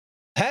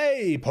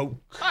Hey,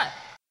 Poke. Hi.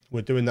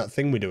 We're doing that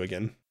thing we do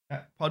again.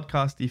 That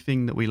podcasty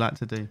thing that we like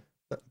to do.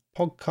 That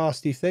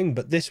podcasty thing,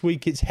 but this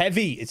week it's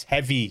heavy. It's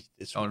heavy.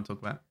 I want to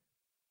talk about.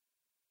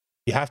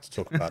 You have to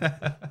talk about it.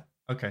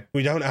 Okay.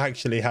 We don't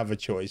actually have a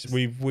choice.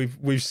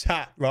 We've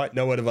sat, right?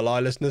 No word of a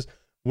lie, listeners.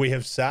 We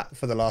have sat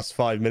for the last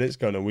 5 minutes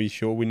going, are we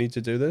sure we need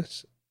to do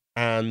this?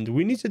 And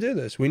we need to do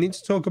this. We need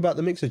to talk about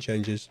the mixer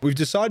changes. We've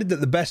decided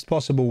that the best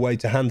possible way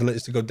to handle it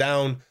is to go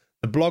down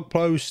the blog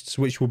posts,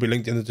 which will be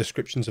linked in the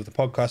descriptions of the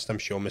podcast. I'm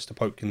sure Mr.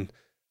 Poke can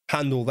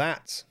handle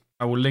that.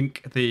 I will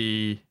link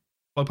the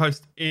blog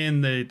post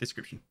in the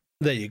description.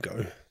 There you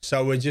go.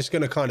 So we're just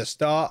going to kind of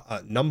start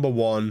at number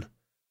 1,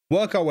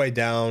 work our way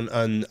down,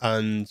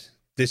 and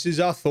this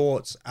is our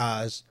thoughts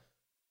as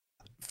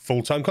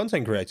full-time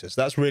content creators.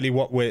 That's really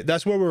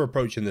that's where we're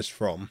approaching this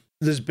from.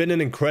 There's been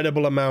an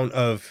incredible amount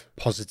of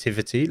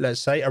positivity, let's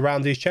say,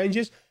 around these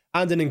changes,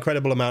 and an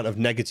incredible amount of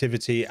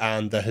negativity,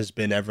 and there has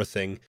been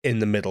everything in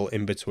the middle,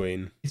 in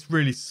between. It's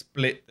really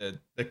split.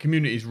 The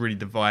community is really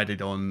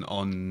divided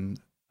on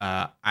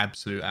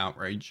absolute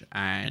outrage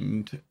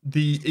and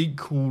the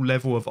equal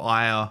level of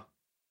ire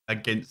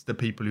against the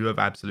people who have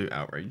absolute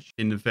outrage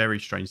in a very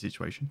strange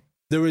situation.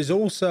 There is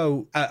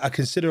also a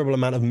considerable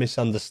amount of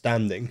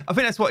misunderstanding. I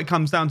think that's what it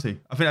comes down to.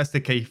 I think that's the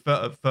key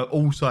for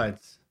all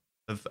sides.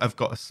 I've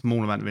got a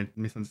small amount of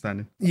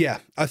misunderstanding. Yeah,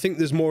 I think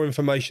there's more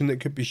information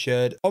that could be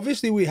shared.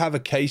 Obviously, we have a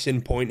case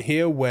in point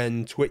here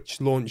when Twitch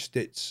launched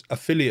its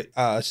affiliate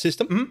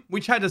system.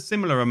 Which had a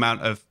similar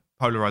amount of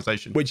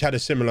polarization. Which had a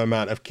similar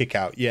amount of kick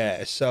out,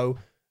 yeah. So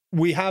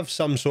we have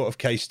some sort of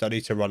case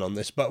study to run on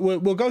this, but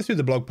we'll go through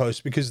the blog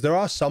post because there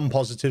are some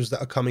positives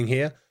that are coming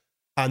here.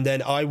 And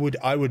then I would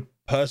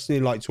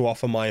personally like to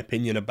offer my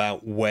opinion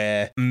about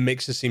where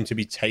mixers seem to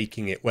be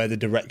taking it, where the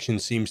direction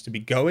seems to be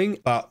going.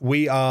 But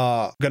we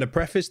are going to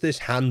preface this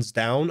hands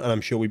down, and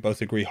I'm sure we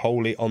both agree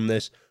wholly on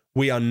this.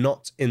 We are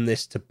not in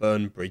this to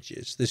burn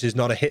bridges. This is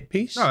not a hit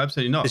piece. No,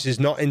 absolutely not. This is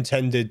not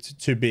intended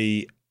to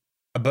be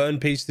a burn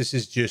piece. This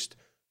is just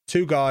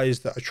two guys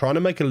that are trying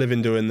to make a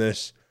living doing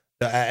this,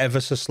 that are ever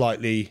so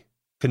slightly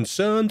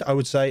concerned, I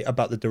would say,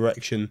 about the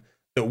direction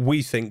that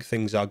we think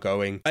things are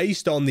going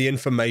based on the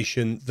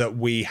information that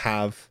we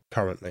have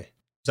currently.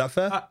 Is that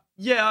fair?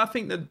 Yeah, I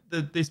think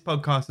that this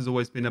podcast has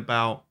always been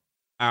about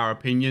our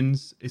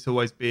opinions. It's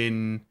always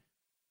been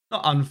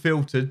not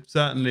unfiltered.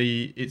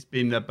 Certainly, it's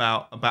been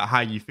about how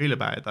you feel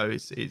about it, though.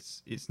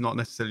 It's not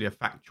necessarily a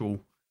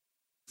factual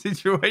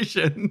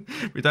situation.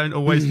 We don't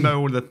always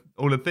know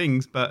all the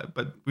things, but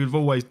we've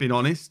always been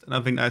honest, and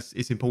I think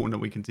it's important that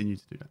we continue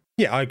to do that.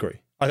 Yeah, I agree.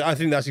 I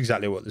think that's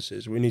exactly what this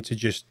is. We need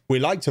to we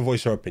like to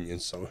voice our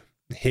opinions. So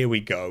here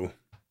we go.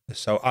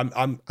 So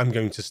I'm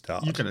going to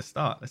start. You're going to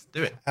start. Let's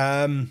do it.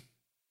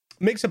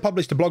 Mixer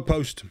published a blog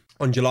post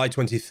on July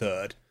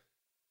 23rd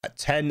at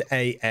 10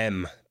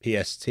 a.m.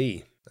 PST.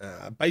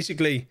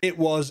 Basically, it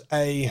was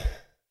billed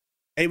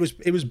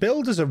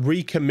as a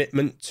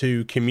recommitment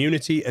to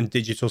community and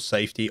digital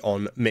safety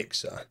on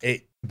Mixer.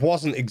 It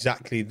wasn't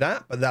exactly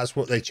that, but that's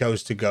what they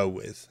chose to go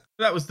with.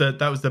 That was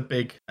the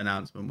big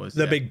announcement,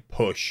 big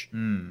push,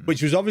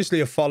 which was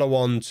obviously a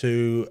follow-on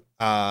to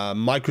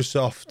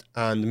Microsoft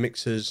and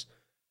Mixer's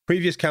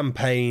previous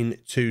campaign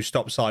to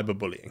stop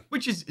cyberbullying,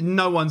 which is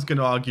no one's going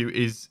to argue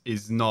is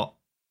not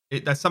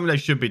that's something they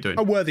should be doing.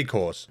 A worthy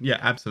cause. Yeah,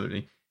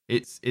 absolutely.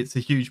 It's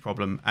a huge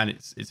problem, and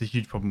it's a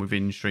huge problem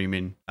within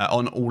streaming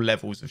on all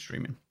levels of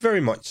streaming.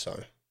 Very much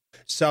so.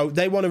 So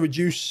they want to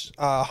reduce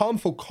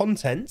harmful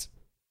content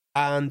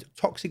and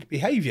toxic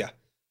behavior,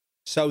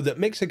 so that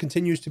Mixer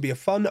continues to be a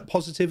fun,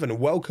 positive, and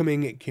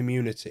welcoming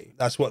community.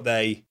 That's what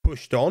they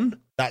pushed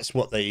on. That's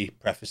what they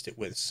prefaced it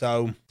with.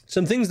 So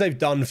some things they've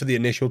done for the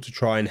initial to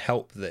try and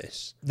help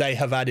this. They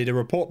have added a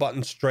report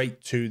button straight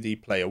to the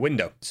player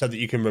window so that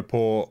you can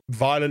report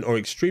violent or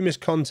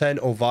extremist content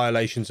or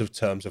violations of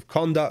terms of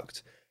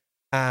conduct.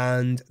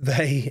 And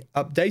they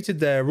updated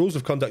their rules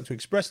of conduct to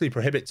expressly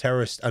prohibit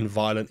terrorist and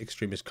violent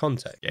extremist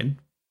content. Again,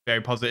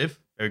 very positive,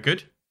 very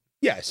good.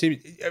 Yeah,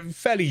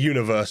 fairly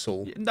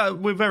universal. No,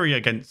 we're very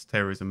against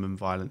terrorism and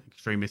violent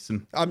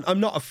extremism.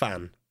 I'm not a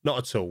fan. Not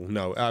at all.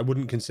 No, I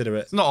wouldn't consider it.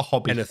 It's not a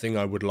hobby. Anything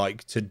I would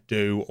like to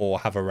do or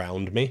have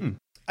around me.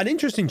 An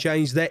interesting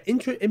change, they're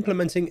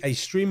implementing a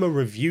streamer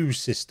review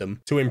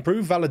system to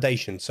improve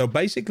validation. So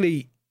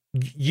basically,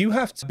 you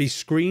have to be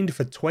screened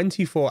for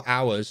 24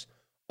 hours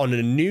on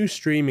a new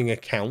streaming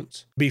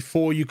account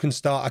before you can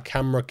start a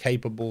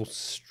camera-capable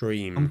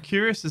stream. I'm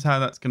curious as how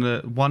that's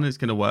going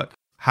to work.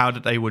 How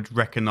that they would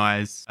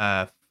recognize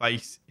a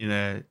face in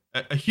a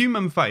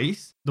human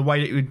face, the way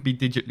that it would be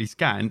digitally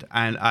scanned,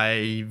 and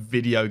a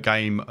video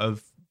game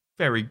of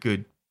very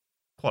good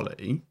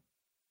quality.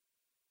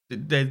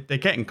 They're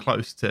getting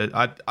close to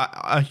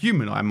a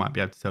human eye might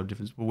be able to tell the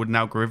difference, but would an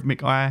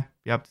algorithmic eye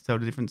be able to tell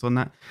the difference on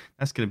that?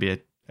 That's going to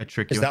be a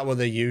tricky. Is that what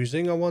they're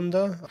using, I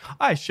wonder?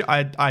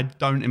 I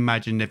don't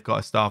imagine they've got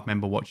a staff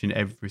member watching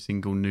every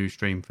single new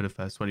stream for the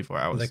first 24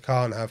 hours. They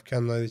can't have,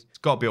 can they? It's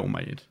got to be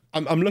automated.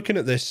 I'm looking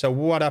at this. So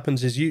what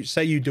happens is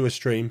you do a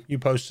stream, you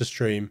post a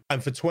stream,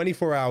 and for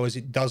 24 hours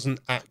it doesn't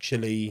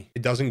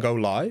go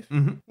live.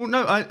 Mm-hmm. Well,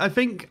 no, I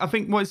think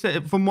what it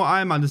said, from what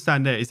I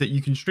understand there, is that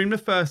you can stream the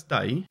first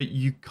day, but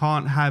you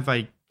can't have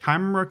a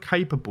camera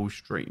capable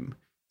stream.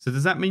 So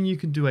does that mean you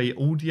can do a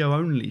audio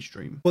only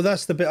stream? Well,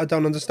 that's the bit I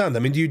don't understand. I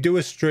mean, do you do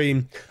a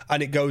stream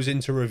and it goes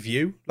into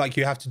review? Like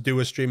you have to do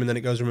a stream and then it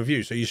goes in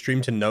review. So you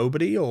stream to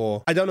nobody,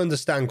 or I don't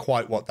understand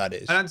quite what that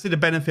is. I don't see the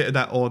benefit of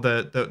that, or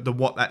the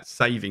what that's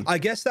saving. I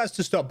guess that's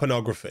to stop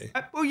pornography.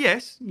 Well,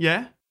 yes,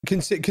 yeah.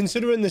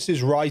 Considering this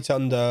is right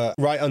under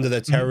their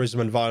terrorism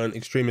and violent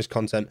extremist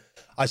content,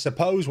 I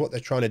suppose what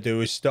they're trying to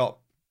do is stop,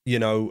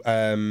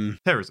 terrorism.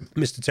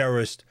 Mr.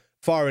 Terrorist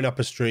firing up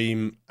a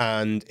stream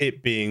and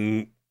it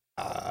being.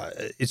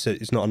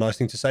 It's not a nice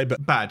thing to say,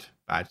 but bad.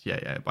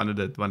 Yeah. One of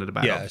the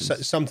bad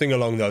options. Something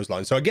along those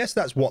lines. So I guess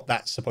that's what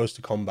that's supposed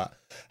to combat.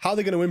 How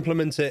they're going to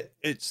implement it,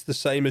 it's the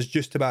same as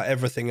just about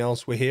everything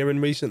else we're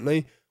hearing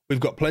recently. We've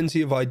got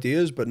plenty of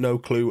ideas, but no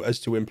clue as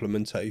to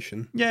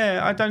implementation.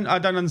 Yeah, I don't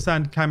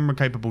understand camera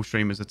capable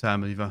stream as a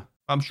term either.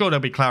 I'm sure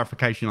there'll be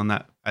clarification on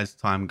that as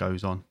time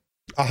goes on.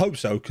 I hope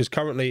so, because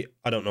currently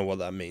I don't know what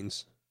that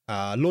means.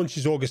 Launch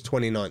is August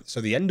 29th, so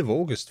the end of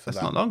August for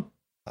That's not long.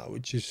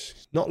 Which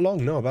is not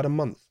long, no, about a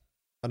month.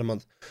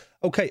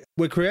 Okay,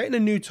 we're creating a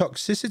new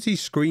toxicity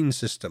screen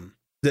system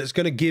that's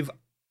going to give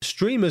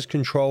streamers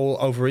control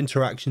over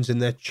interactions in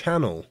their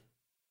channel.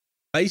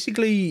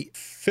 Basically,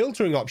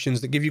 filtering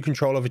options that give you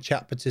control over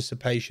chat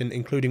participation,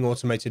 including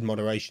automated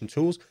moderation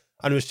tools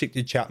and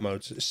restricted chat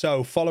modes.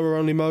 So,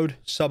 follower-only mode,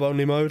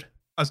 sub-only mode.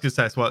 I was going to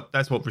say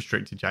that's what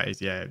restricted chat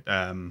is, yeah.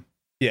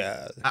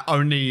 Yeah.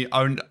 Only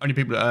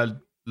people that are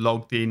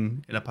logged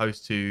in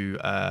opposed to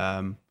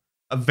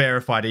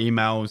verified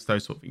emails,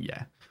 those sort of things.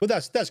 Yeah. Well,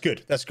 that's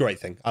good. That's a great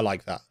thing. I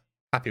like that.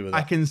 Happy with that.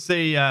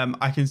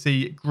 I can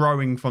see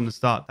growing from the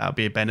start. That would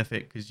be a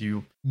benefit because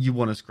you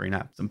want to screen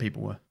apps, and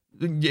people were.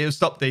 It'll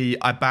stop the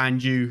I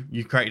banned you.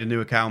 You created a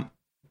new account,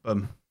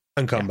 and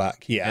come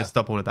back. Yeah. It'll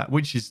stop all of that,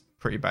 which is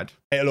pretty bad.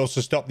 It'll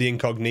also stop the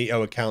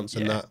incognito accounts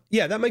and that.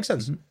 Yeah, that makes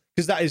sense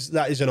because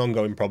that is an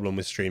ongoing problem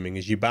with streaming.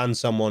 Is you ban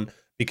someone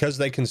because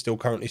they can still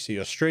currently see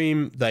your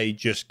stream, they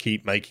just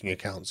keep making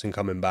accounts and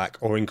coming back,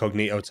 or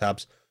incognito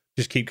tabs.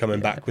 Just keep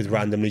coming back with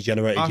randomly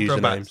generated After usernames.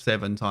 About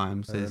 7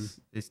 times,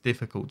 it's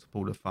difficult to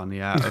pull the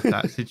funny out of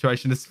that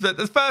situation.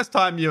 The first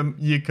time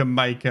you can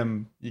make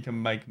them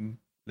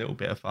a little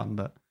bit of fun,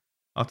 but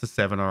after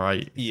 7 or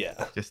 8,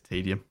 just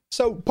tedium.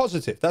 So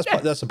positive. That's a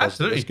positive.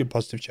 Absolutely. That's a good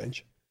positive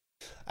change.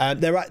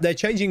 They're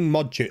changing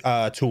mod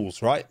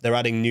tools, right? They're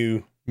adding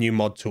new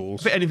mod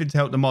tools. If anything to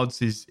help the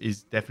mods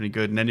is definitely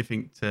good, and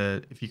anything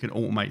if you can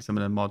automate some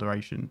of the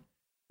moderation.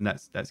 And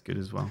that's good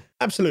as well.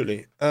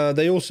 Absolutely.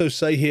 They also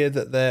say here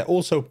that they're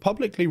also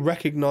publicly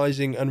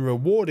recognizing and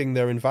rewarding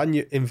their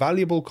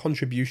invaluable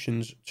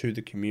contributions to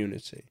the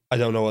community. I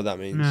don't know what that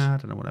means. Nah, I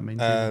don't know what that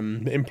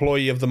means.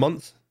 Employee of the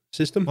month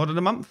system. Mod of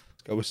the month?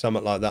 Let's go with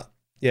something like that.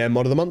 Yeah,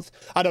 mod of the month.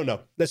 I don't know.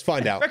 Let's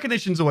find out.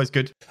 Recognition's always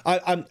good.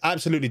 I'm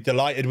absolutely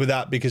delighted with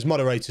that because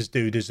moderators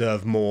do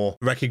deserve more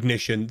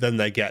recognition than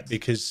they get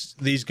because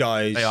these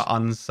guys... They are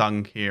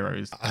unsung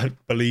heroes.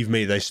 Believe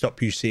me, they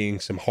stop you seeing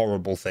some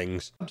horrible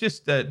things.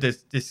 Just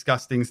this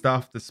disgusting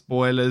stuff, the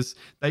spoilers.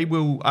 They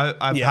will...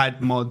 I've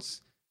had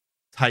mods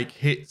take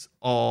hits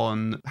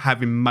on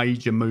having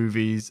major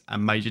movies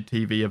and major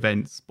TV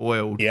events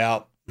spoiled. Yeah.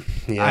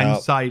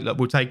 And say, look,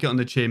 we'll take it on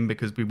the chin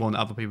because we want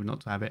other people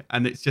not to have it.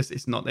 And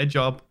it's not their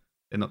job.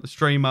 They're not the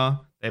streamer.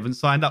 They haven't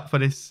signed up for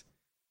this.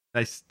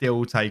 They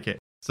still take it.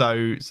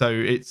 So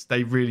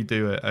they really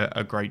do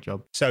a great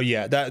job. So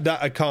yeah, that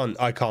I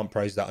can't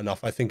praise that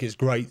enough. I think it's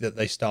great that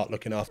they start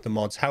looking after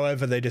mods.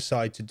 However they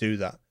decide to do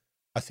that,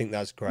 I think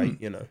that's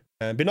great.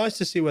 It'd be nice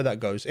to see where that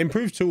goes.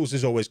 Improved tools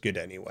is always good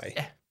anyway.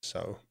 Yeah.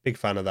 So big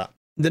fan of that.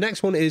 The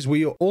next one is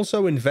we are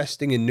also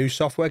investing in new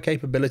software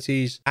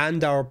capabilities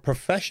and our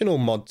professional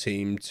mod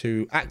team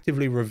to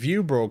actively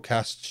review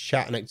broadcasts,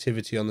 chat, and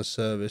activity on the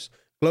service.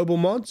 Global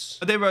mods?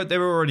 They were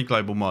already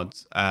global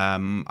mods.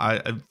 From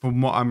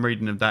what I'm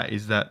reading of that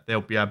is that they'll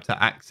be able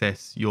to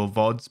access your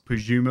VODs,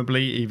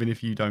 presumably, even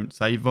if you don't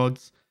save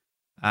VODs,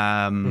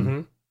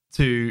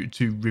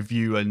 to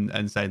review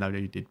and say, no,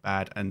 you did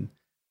bad, and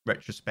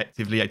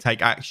retrospectively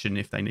take action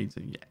if they need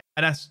to. Yeah.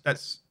 And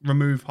that's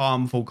remove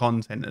harmful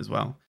content as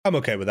well. I'm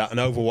okay with that. An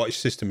Overwatch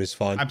system is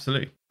fine.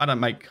 Absolutely. I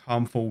don't make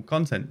harmful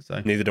content, so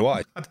neither do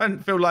I. I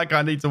don't feel like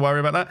I need to worry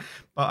about that,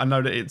 but I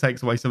know that it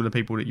takes away some of the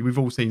people that we've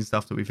all seen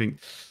stuff that we think,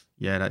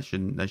 yeah, that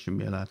shouldn't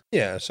be allowed.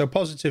 Yeah, so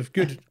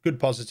good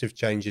positive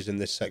changes in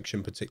this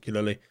section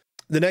particularly.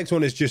 The next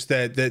one is just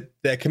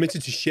they're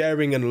committed to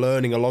sharing and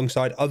learning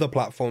alongside other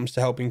platforms to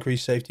help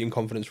increase safety and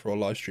confidence for all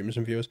live streamers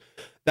and viewers.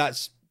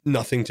 That's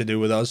nothing to do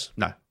with us.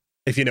 No.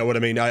 If you know what I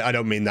mean. I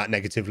don't mean that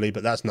negatively,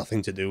 but that's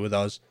nothing to do with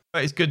us.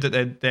 But it's good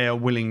that they're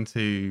willing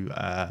to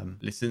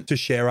listen, to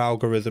share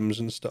algorithms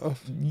and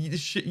stuff.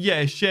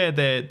 Yeah, share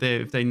their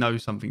if they know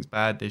something's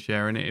bad, they're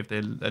sharing it.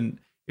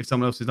 If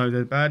someone else knows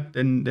they're bad,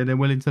 then they're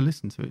willing to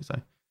listen to it.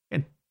 So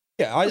again,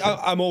 yeah,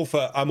 I'm all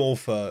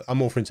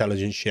for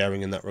intelligence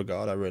sharing in that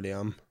regard. I really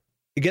am.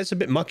 It gets a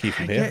bit mucky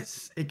from here.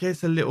 It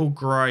gets a little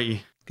grey.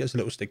 It gets a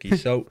little sticky.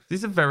 So this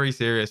is a very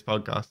serious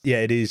podcast.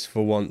 Yeah, it is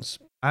for once.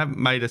 I haven't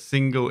made a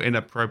single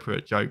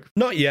inappropriate joke.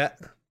 Not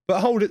yet, but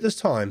hold it. There's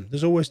time.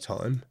 There's always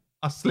time.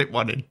 I'll slip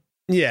one in.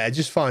 Yeah,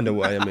 just find a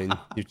way. I mean,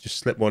 you just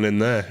slip one in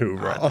there.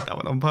 Hoorah. I did that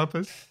one on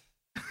purpose.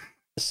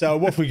 So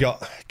what have we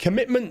got?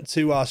 Commitment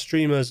to our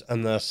streamers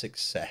and their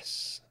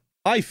success.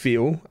 I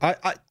feel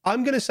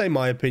I'm going to say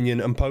my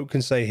opinion, and Poke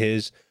can say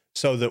his,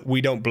 so that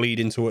we don't bleed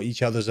into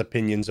each other's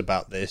opinions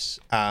about this,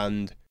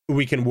 and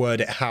we can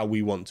word it how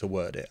we want to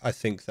word it. I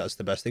think that's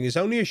the best thing. It's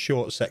only a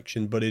short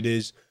section, but it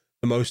is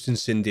the most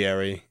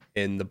incendiary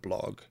in the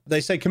blog. They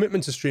say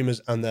commitment to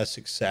streamers and their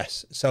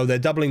success. So they're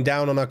doubling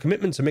down on our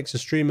commitment to Mixer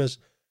streamers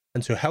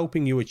and to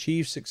helping you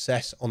achieve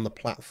success on the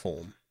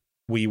platform.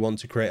 We want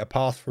to create a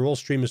path for all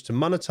streamers to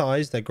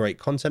monetize their great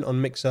content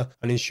on Mixer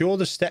and ensure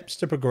the steps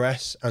to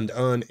progress and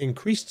earn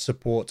increased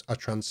support are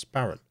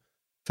transparent.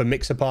 For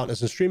Mixer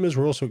partners and streamers,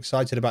 we're also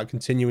excited about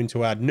continuing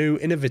to add new,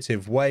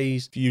 innovative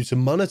ways for you to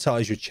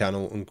monetize your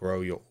channel and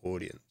grow your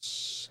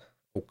audience.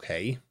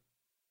 Okay,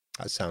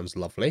 that sounds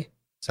lovely.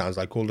 Sounds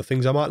like all the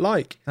things I might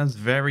like. Sounds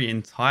very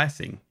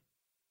enticing,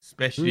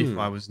 especially if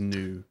I was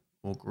new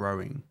or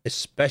growing.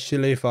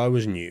 Especially if I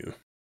was new.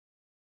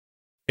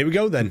 Here we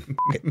go then.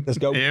 Okay, let's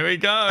go. Here we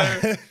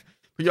go.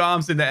 Put your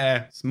arms in the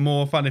air. It's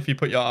more fun if you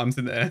put your arms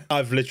in the air.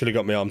 I've literally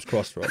got my arms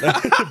crossed right now.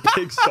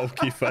 Big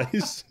sulky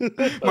face.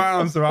 My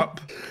arms are up.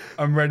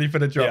 I'm ready for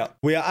the drop. Yeah.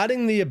 We are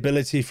adding the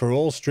ability for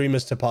all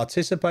streamers to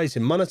participate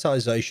in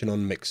monetization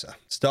on Mixer,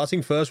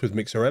 starting first with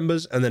Mixer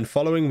Embers and then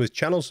following with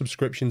channel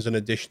subscriptions and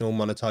additional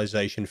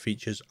monetization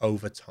features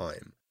over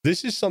time.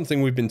 This is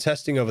something we've been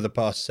testing over the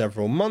past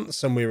several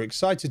months, and we're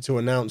excited to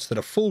announce that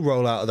a full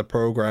rollout of the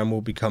program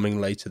will be coming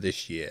later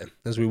this year.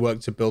 As we work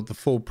to build the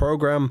full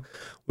program,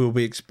 we will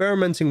be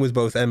experimenting with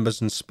both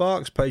Embers and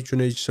Sparks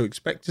patronage, so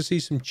expect to see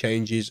some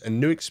changes and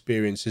new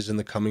experiences in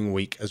the coming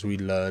week as we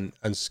learn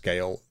and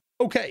scale.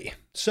 Okay,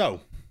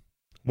 so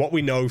what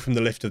we know from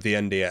the lift of the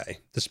NDA.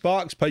 The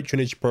Sparks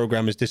patronage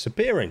program is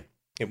disappearing.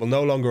 It will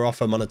no longer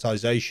offer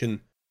monetization.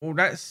 Well,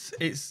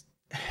 it's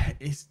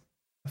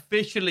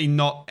officially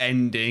not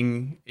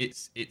ending.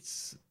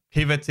 It's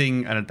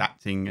pivoting and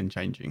adapting and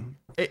changing.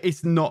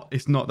 It's not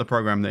the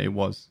program that it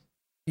was.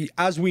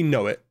 As we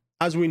know it,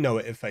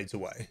 it fades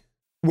away.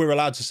 We're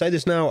allowed to say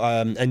this now.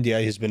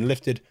 NDA has been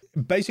lifted.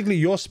 Basically,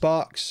 your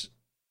Sparks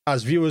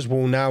as viewers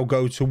will now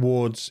go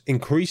towards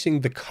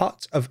increasing the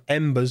cut of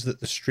Embers that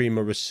the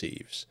streamer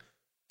receives.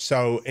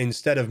 So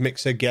instead of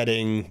Mixer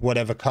getting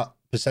whatever cut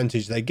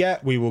percentage they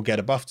get, we will get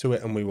a buff to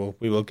it, and we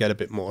will get a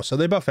bit more. So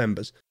they buff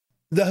Embers.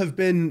 There have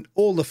been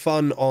all the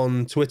fun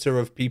on Twitter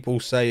of people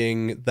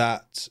saying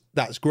that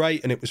that's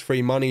great and it was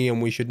free money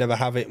and we should never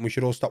have it and we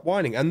should all stop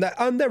whining. And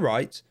they're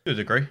right. To a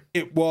degree.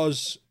 It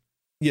was,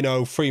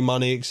 free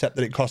money, except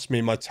that it cost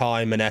me my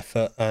time and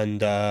effort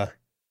and the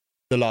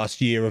last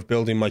year of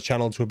building my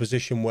channel to a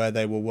position where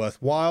they were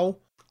worthwhile.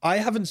 I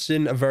haven't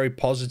seen a very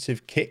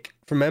positive kick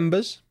from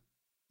Embers,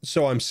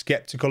 so I'm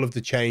skeptical of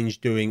the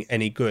change doing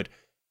any good.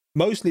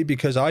 Mostly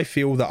because I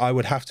feel that I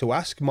would have to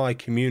ask my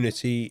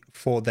community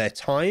for their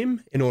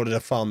time in order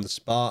to farm the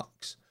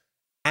Sparks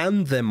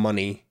and their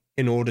money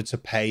in order to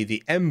pay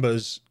the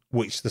Embers,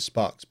 which the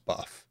Sparks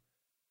buff.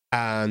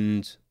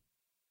 And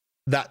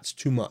that's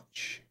too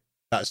much.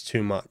 That's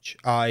too much.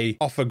 I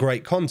offer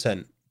great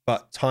content,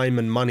 but time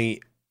and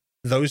money,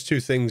 those two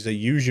things are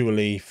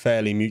usually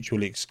fairly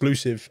mutually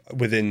exclusive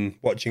within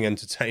watching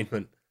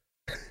entertainment.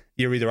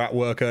 You're either at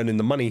work earning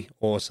the money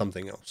or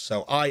something else.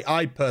 So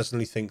I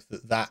personally think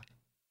that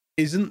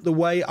isn't the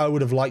way I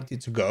would have liked it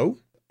to go.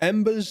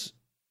 Embers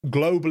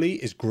globally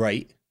is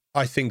great.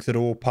 I think that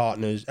all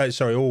partners,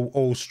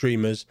 all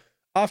streamers,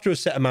 after a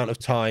set amount of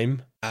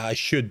time,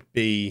 should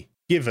be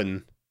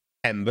given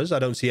Embers. I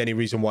don't see any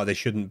reason why they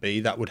shouldn't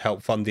be. That would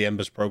help fund the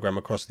Embers program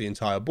across the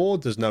entire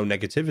board. There's no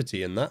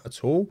negativity in that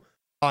at all.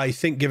 I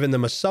think giving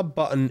them a sub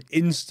button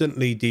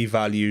instantly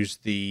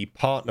devalues the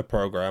partner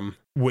program,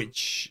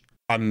 which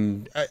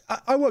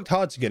I worked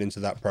hard to get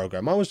into that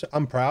program.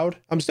 I'm proud.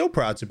 I'm still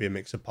proud to be a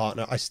Mixer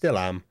partner. I still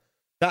am.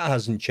 That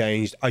hasn't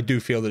changed. I do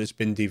feel that it's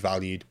been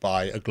devalued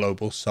by a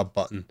global sub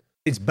button.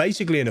 It's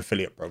basically an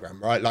affiliate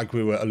program, right? Like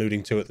we were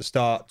alluding to at the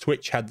start.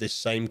 Twitch had this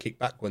same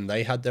kickback when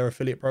they had their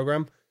affiliate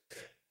program.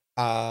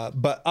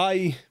 But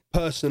I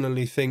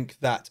personally think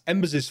that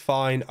Embers is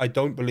fine. I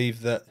don't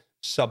believe that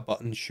sub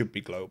buttons should be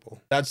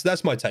global.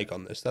 That's my take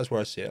on this. That's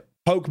where I see it.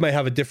 Poke may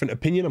have a different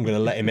opinion. I'm going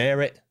to let him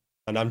air it.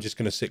 And I'm just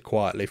going to sit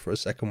quietly for a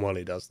second while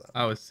he does that.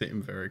 I was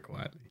sitting very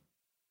quietly.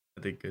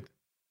 I did good.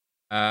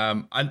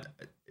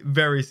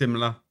 Very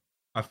similar.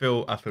 I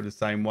feel the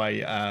same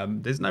way.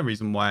 There's no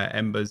reason why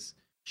Embers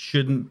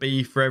shouldn't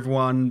be for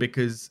everyone,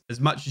 because as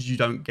much as you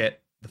don't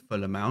get the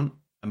full amount,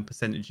 and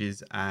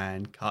percentages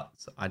and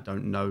cuts, I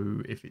don't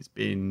know if it's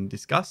been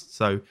discussed.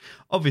 So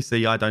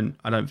obviously I don't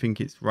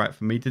think it's right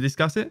for me to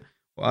discuss it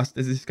or us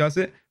to discuss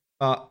it.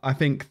 But I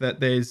think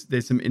that there's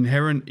some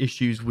inherent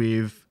issues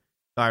with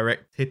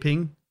direct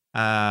tipping,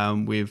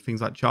 with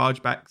things like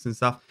chargebacks and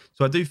stuff.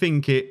 So I do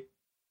think it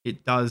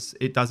does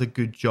a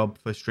good job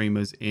for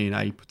streamers in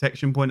a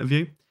protection point of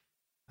view.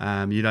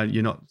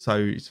 You're not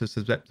so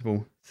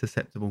susceptible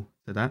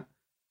to that.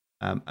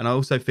 And I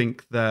also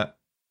think that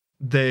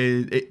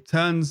it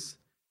turns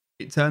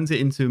it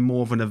into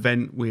more of an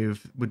event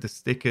with the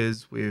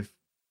stickers, with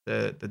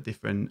the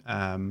different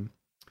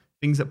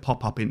things that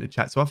pop up in the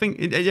chat. So I think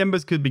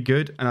Embers could be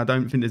good, and I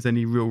don't think there's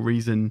any real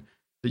reason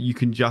that you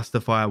can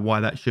justify why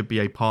that should be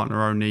a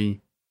partner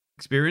only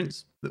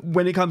experience.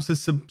 When it comes to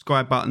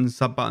subscribe buttons,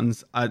 sub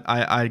buttons,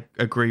 I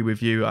agree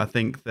with you. I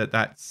think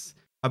that's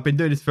I've been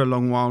doing this for a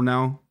long while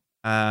now,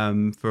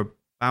 for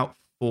about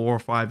 4 or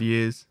 5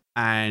 years,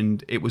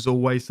 and it was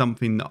always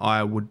something that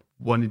I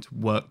wanted to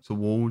work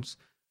towards.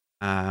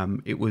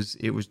 It was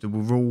the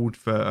reward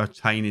for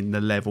attaining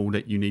the level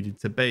that you needed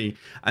to be.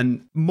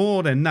 And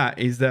more than that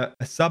is that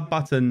a sub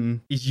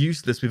button is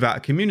useless without a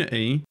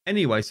community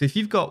anyway. So if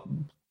you've got,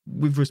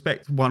 with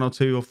respect, 1 or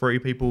 2 or 3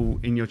 people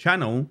in your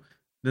channel,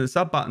 the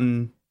sub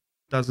button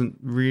doesn't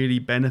really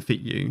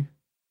benefit you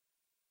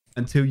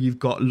until you've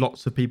got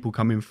lots of people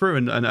coming through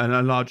and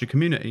a larger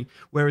community.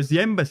 Whereas the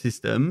Ember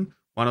system,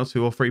 1 or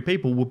 2 or 3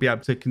 people will be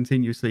able to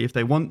continuously, if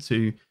they want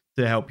to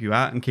help you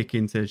out and kick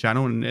into the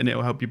channel, and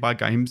it'll help you buy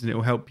games, and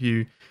it'll help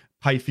you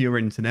pay for your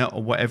internet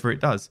or whatever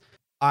it does.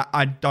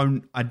 I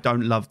don't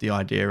love the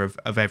idea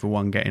of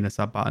everyone getting a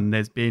sub button.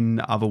 There's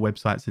been other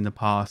websites in the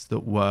past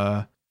that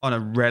were on a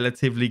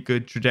relatively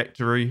good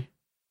trajectory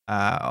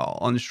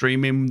on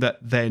streaming that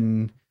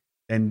then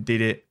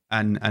did it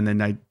and then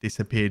they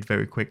disappeared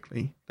very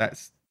quickly.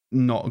 That's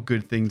not a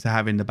good thing to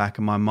have in the back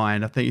of my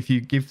mind. I think if you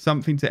give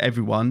something to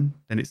everyone,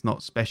 then it's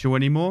not special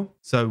anymore.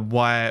 So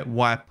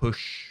why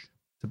push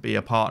to be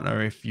a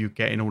partner if you're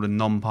getting all the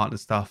non-partner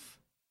stuff,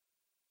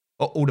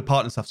 or all the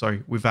partner stuff,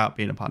 sorry, without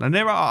being a partner? And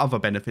there are other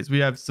benefits. We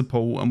have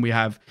support and we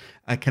have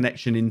a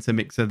connection into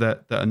Mixer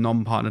that a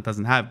non-partner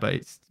doesn't have.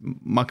 But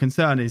my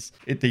concern is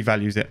it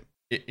devalues it.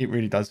 It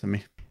really does for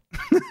me.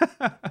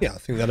 Yeah, I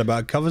think that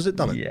about covers it,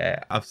 doesn't it?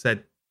 Yeah, I've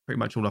said pretty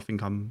much all I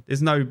think.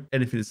 There's no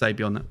anything to say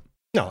beyond that.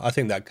 No, I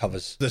think that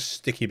covers the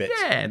sticky bits.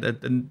 Yeah, the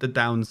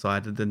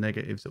downside, the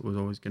negatives that was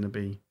always going to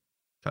be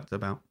talked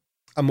about.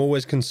 I'm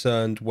always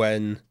concerned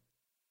when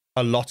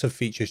a lot of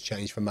features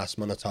change for mass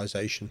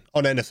monetization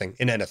on anything,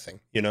 in anything.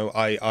 You know,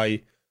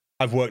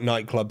 I've worked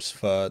nightclubs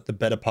for the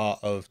better part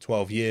of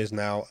 12 years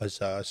now as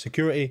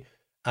security.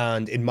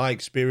 And in my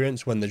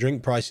experience, when the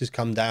drink prices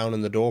come down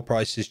and the door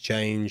prices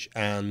change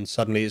and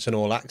suddenly it's an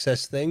all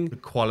access thing, the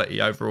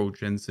quality overall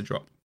tends to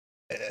drop.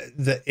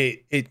 That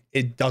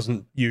it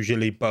doesn't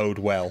usually bode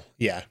well.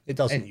 Yeah, it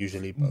doesn't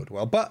usually bode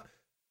well. But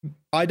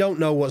I don't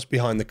know what's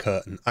behind the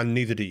curtain, and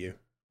neither do you.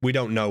 We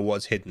don't know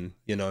what's hidden,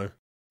 you know.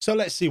 So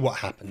let's see what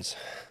happens.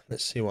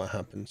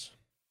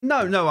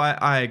 No,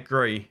 I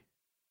agree.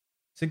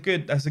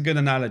 That's a good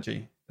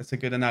analogy. That's a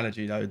good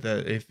analogy, though.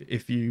 That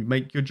if you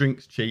make your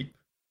drinks cheap,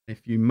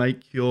 if you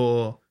make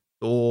your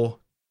door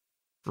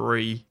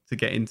free to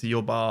get into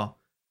your bar,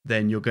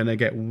 then you're going to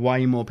get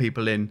way more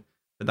people in.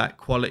 But that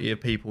quality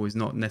of people is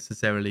not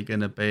necessarily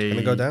going to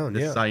be go down,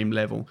 the same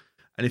level.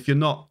 And if you're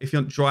not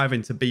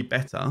driving to be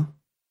better,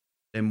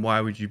 then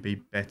why would you be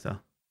better?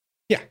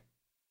 Yeah.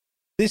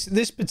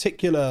 This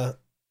particular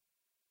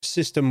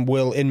system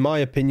will, in my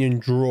opinion,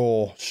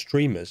 draw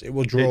streamers. It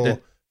will draw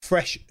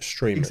fresh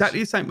streamers.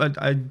 Exactly the same.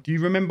 Do you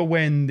remember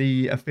when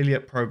the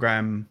affiliate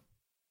program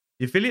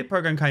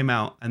came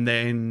out, and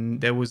then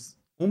there was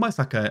almost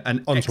like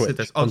an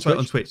exodus on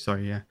Twitch?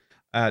 Sorry, yeah.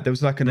 There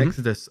was like an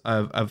exodus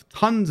of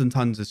tons and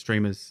tons of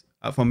streamers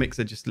from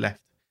Mixer just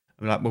left.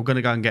 I'm like, we're going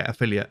to go and get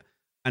affiliate,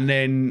 and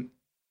then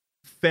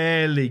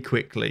fairly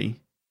quickly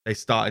they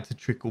started to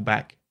trickle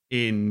back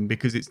in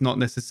because it's not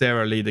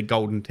necessarily the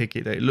golden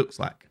ticket that it looks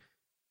like.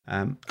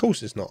 Of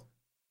course it's not.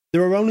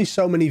 There are only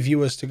so many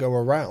viewers to go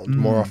around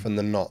more often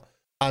than not.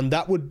 And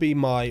that would be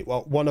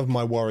one of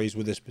my worries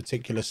with this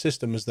particular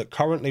system is that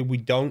currently we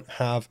don't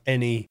have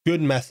any good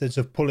methods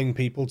of pulling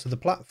people to the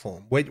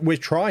platform. We're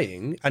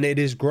trying, and it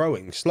is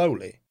growing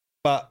slowly.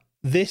 But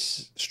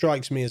this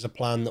strikes me as a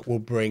plan that will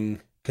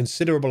bring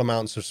considerable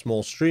amounts of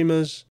small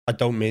streamers. I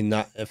don't mean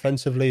that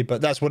offensively, but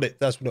that's what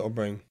it'll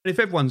bring. If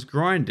everyone's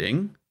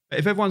grinding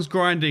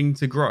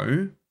to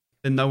grow,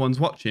 then no one's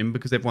watching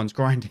because everyone's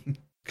grinding.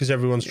 Because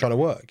everyone's trying to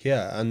work,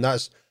 yeah. And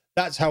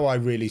that's how I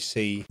really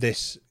see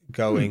this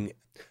going.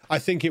 I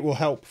think it will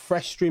help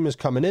fresh streamers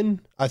coming in.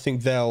 I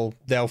think they'll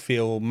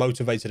feel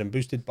motivated and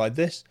boosted by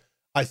this.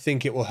 I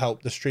think it will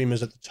help the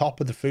streamers at the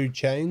top of the food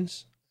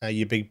chains,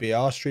 your big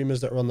BR streamers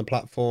that are on the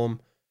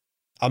platform.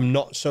 I'm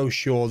not so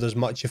sure there's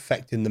much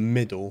effect in the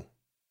middle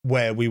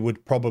where we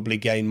would probably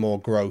gain more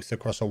growth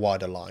across a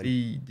wider line.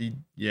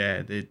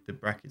 The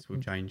brackets will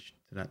change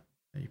to that.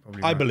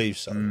 I believe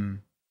so.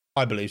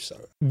 I believe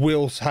so.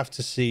 We'll have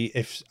to see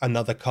if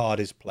another card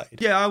is played.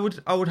 Yeah, I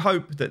would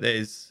hope that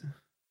there's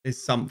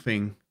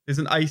something. There's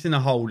an ace in a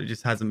hole that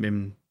just hasn't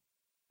been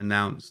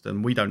announced,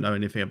 and we don't know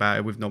anything about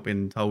it. We've not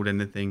been told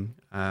anything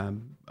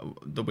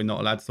that we're not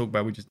allowed to talk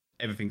about. We just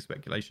everything's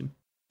speculation.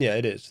 Yeah,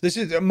 it is.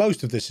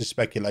 Most of this is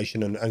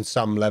speculation and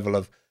some level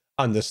of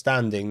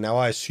understanding. Now,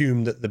 I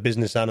assume that the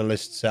business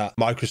analysts at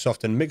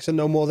Microsoft and Mixer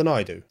know more than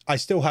I do. I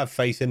still have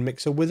faith in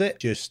Mixer with it.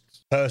 Just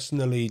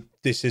personally,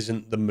 this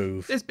isn't the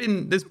move. There's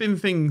been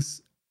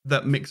things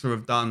that Mixer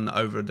have done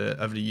over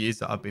the years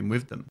that I've been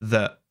with them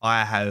that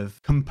I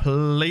have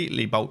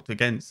completely bulked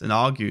against and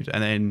argued,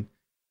 and then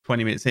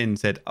 20 minutes in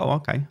said, "Oh,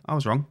 okay, I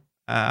was wrong.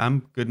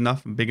 I'm good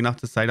enough and big enough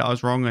to say that I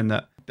was wrong, and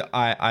that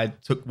I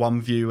took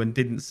one view and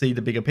didn't see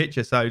the bigger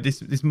picture." So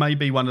this may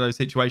be one of those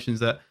situations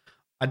that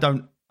I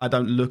don't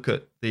look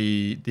at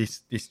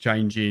this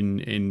change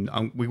in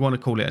we want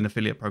to call it an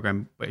affiliate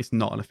program, but it's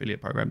not an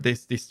affiliate program.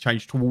 This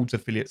change towards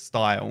affiliate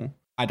style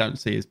I don't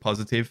see as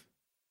positive,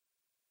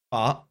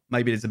 but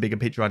maybe there's a bigger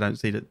picture I don't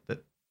see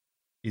that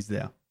is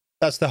there.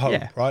 That's the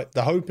hope, right?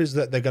 The hope is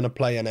that they're going to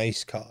play an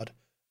ace card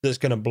that's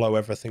going to blow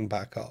everything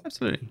back up.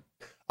 Absolutely.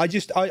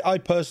 I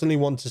personally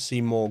want to see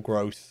more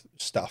growth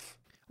stuff.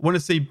 I want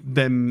to see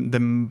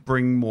them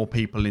bring more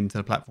people into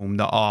the platform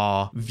that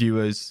are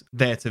viewers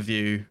there to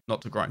view,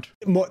 not to grind.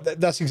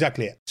 That's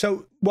exactly it.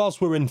 So whilst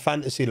we're in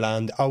fantasy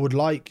land, I would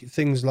like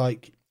things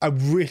like, I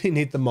really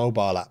need the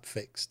mobile app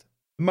fixed.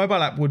 The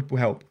mobile app would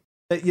help.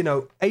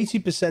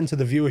 80% of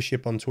the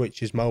viewership on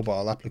Twitch is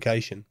mobile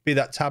application, be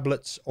that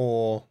tablets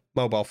or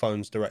mobile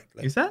phones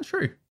directly. Is that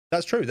true?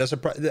 That's true.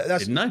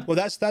 Didn't know. Well,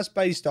 that's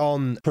based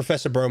on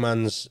Professor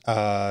Broman's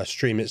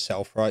stream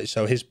itself, right?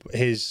 So his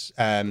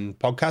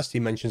podcast, he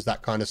mentions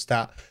that kind of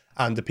stat,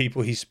 and the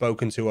people he's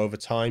spoken to over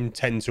time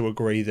tend to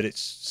agree that it's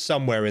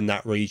somewhere in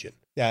that region.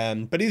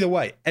 But either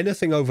way,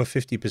 anything over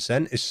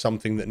 50% is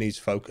something that needs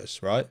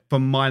focus, right?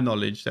 From my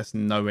knowledge, that's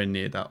nowhere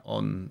near that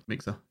on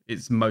Mixer.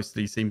 It's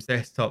mostly seems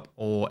desktop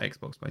or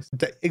Xbox based.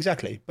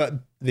 Exactly. But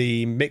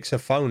the Mixer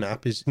phone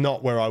app is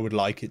not where I would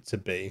like it to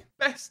be.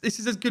 This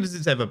is as good as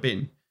it's ever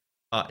been.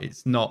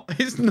 It's not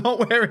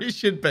where it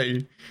should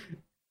be.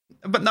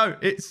 But no,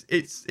 it's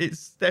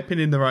stepping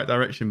in the right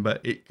direction,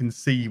 but it can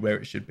see where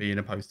it should be, and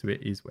opposed to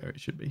it is where it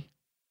should be.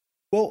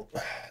 Well,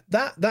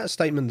 that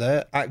statement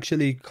there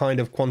actually kind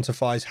of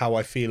quantifies how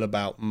I feel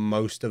about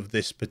most of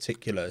this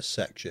particular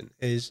section.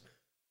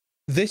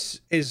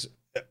 This is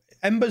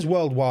Embers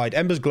worldwide,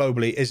 Embers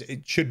globally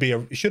it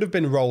should have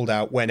been rolled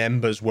out when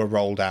Embers were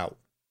rolled out.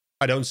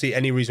 I don't see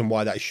any reason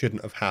why that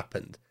shouldn't have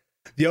happened.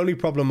 The only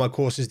problem, of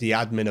course, is the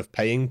admin of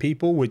paying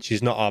people, which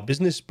is not our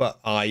business, but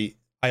I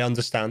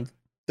understand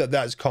that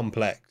that's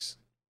complex.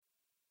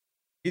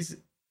 Is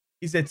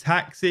there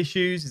tax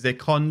issues? Is there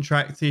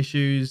contract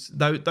issues?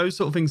 Those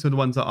sort of things were the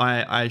ones that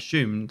I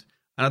assumed.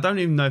 And I don't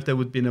even know if there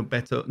would have been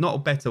not a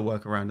better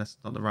workaround, that's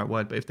not the right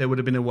word, but if there would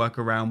have been a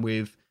workaround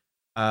with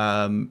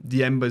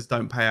the Embers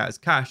don't pay out as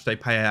cash, they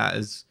pay out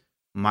as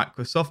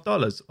Microsoft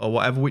dollars or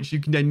whatever, which you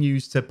can then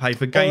use to pay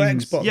for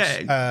games. Or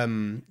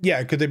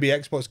Xbox. Could there be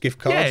Xbox gift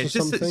cards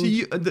or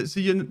something?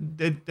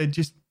 They're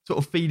just sort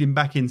of feeding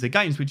back into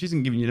games, which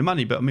isn't giving you the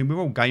money. But I mean, we're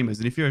all gamers,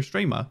 and if you're a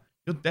streamer,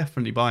 you're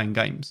definitely buying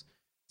games.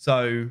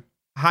 So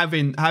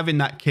having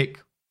that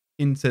kick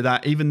into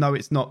that, even though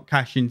it's not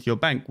cash into your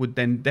bank, would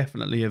then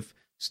definitely have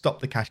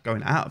stopped the cash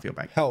going out of your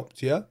bank.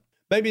 Helped, yeah.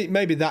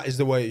 Maybe that is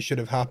the way it should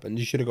have happened.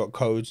 You should have got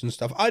codes and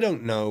stuff. I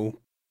don't know.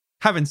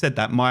 Having said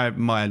that, my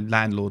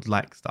landlord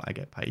likes that I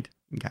get paid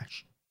in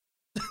cash.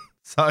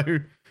 So,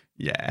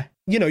 yeah.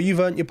 You've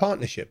earned your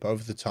partnership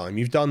over the time.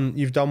 You've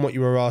done what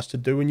you were asked to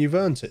do, and you've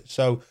earned it.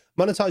 So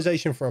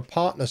monetization for a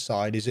partner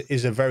side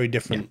is a very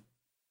different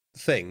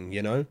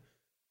thing,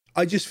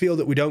 I just feel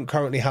that we don't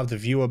currently have the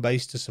viewer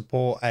base to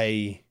support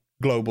a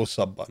global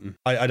sub button.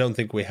 I don't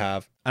think we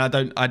have.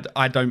 And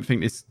I don't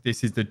think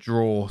this is the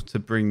draw to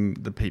bring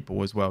the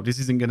people as well. This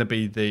isn't going to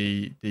be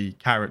the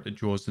carrot that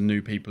draws the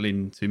new people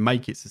in to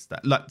make it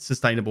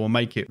sustainable and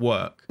make it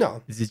work.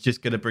 No. This is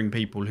just going to bring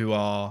people who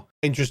are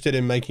interested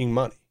in making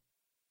money.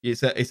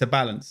 It's a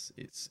balance.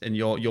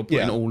 You're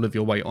putting all of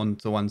your weight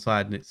onto one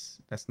side, and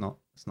that's not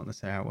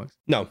necessarily how it works.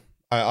 No.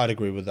 I'd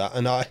agree with that.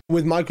 And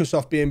with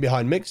Microsoft being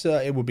behind Mixer,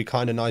 it would be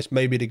kind of nice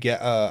maybe to get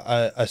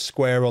a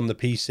Square on the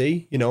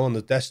PC, on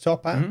the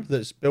desktop app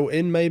that's built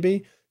in,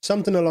 maybe.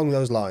 Something along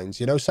those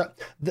lines, So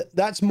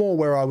that's more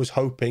where I was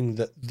hoping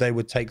that they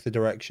would take the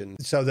direction.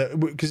 So that,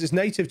 because it's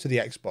native to the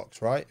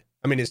Xbox, right?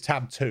 I mean, it's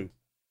tab 2,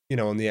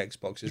 on the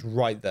Xbox. It's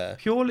right there.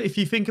 Purely, if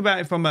you think about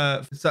it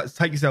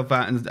take yourself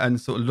out and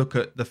sort of look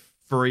at the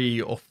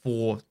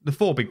 4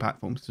 big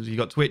platforms. So you've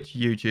got Twitch,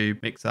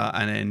 YouTube, Mixer,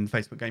 and then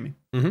Facebook Gaming.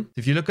 Mm-hmm.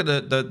 If you look at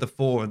the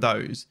 4 of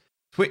those,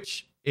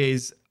 Twitch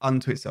is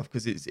unto itself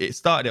because it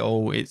started it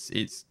all.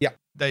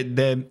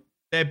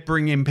 They're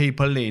bringing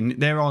people in.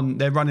 They're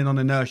running on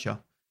inertia.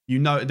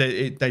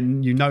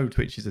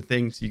 Twitch is a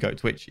thing. So you go to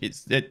Twitch.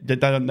 They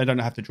don't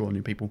have to draw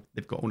new people.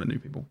 They've got all the new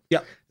people.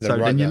 Yeah. So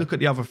then you look at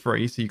the other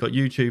 3. So you've got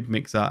YouTube,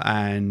 Mixer,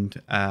 and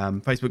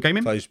Facebook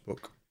Gaming.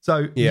 Facebook.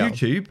 So Yeah.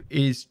 YouTube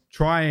is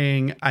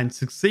trying and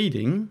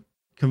succeeding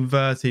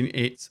converting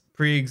its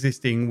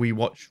pre-existing we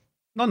watch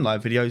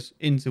non-live videos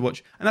into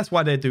watch, and that's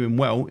why they're doing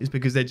well, is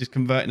because they're just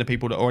converting the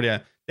people that already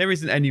are. There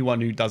isn't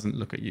anyone who doesn't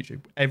look at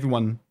YouTube.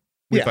 Everyone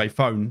with a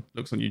phone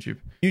looks on YouTube.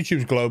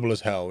 YouTube's global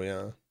as hell,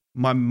 yeah.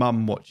 My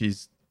mum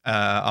watches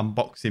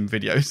unboxing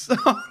videos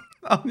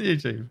on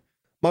YouTube.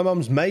 My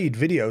mum's made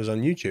videos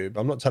on YouTube.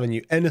 I'm not telling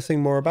you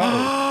anything more about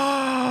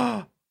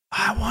it.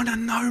 I want to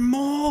know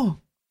more.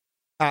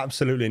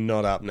 Absolutely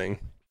not happening.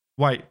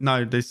 Wait,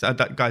 no, this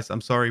guys,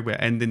 I'm sorry, we're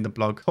ending the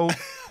blog.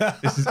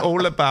 This is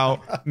all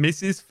about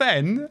Mrs.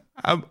 Fenn.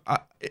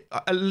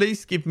 At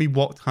least give me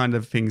what kind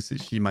of things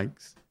that she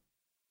makes.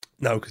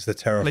 No, because they're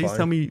terrifying. Please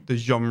tell me the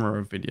genre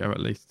of video at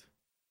least.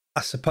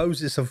 I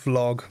suppose it's a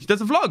vlog. She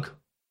does a vlog.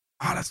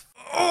 Oh,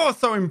 that's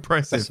so I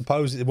impressive.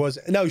 suppose it was.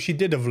 No, she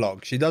did a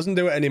vlog. She doesn't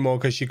do it anymore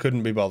because she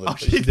couldn't be bothered. But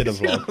she did a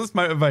vlog. That's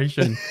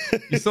motivation.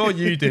 You saw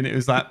you doing it. It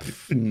was like,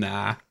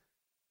 nah.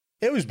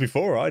 It was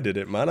before I did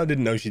it, man. I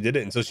didn't know she did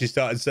it until she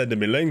started sending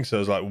me links. I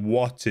was like,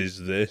 what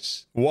is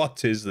this?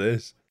 What is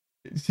this?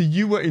 So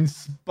you were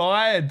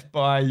inspired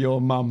by your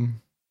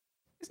mum.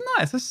 It's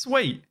nice. It's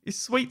sweet. It's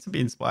sweet to be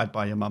inspired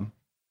by your mum.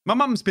 My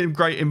mum's been a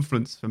great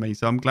influence for me,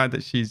 so I'm glad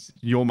that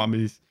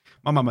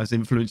my mum has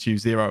influenced you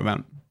zero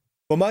amount.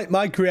 Well,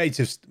 my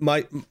creative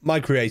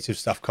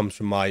stuff comes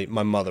from my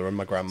mother and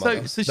my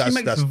grandmother. So she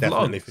makes that's vlogs.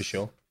 definitely for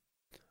sure.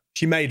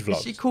 She made vlogs.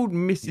 Is she called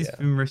Mrs.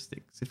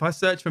 Fenristics? If I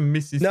search for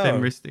Mrs.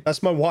 Fenristics.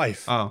 That's my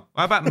wife. Oh,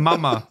 how about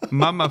Mama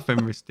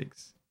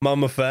Fenristics?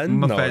 Mama Fen?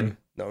 Mama No. Fen.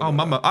 No,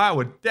 Mama. I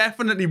would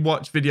definitely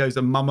watch videos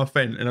of Mama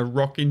Fen in a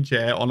rocking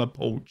chair on a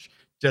porch,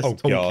 just Oh,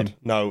 talking. God.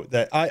 No.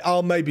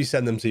 I'll maybe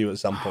send them to you at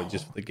some point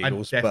just for the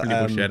giggles. I definitely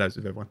but, will share those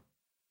with everyone.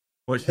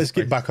 Watch let's this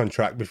get space. back on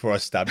track before I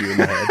stab you in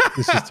the head.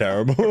 This is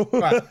terrible.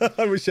 Right.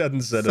 I wish I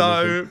hadn't said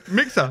So anything.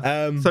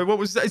 Mixer. So what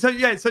was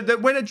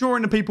where they're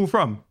drawing the people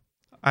from?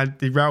 I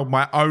derailed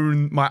my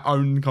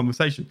own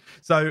conversation.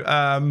 So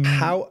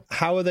How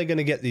are they going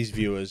to get these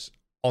viewers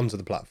onto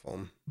the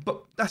platform?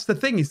 But that's the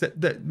thing, is that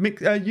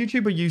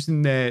YouTube are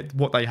using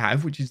what they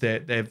have, which is their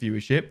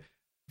viewership.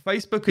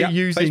 Facebook are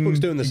using Facebook's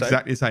doing the same.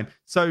 exactly the same.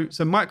 So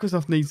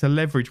Microsoft needs to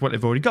leverage what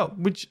they've already got,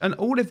 and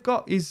all they've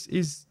got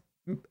is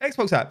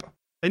Xbox app.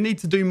 They need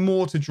to do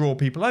more to draw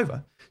people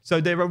over.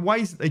 So there are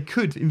ways that they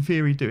could, in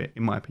theory, do it,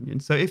 in my opinion.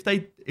 So if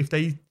they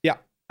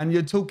and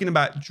you're talking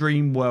about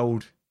dream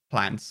world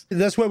plans.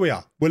 That's where we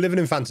are. We're living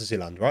in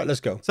Fantasyland, right? Let's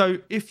go. So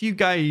if you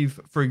gave,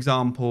 for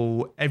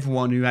example,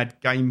 everyone who had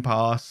Game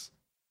Pass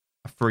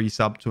a free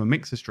sub to a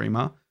Mixer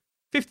streamer,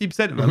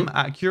 50% of them,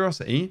 out of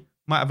curiosity,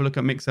 might have a look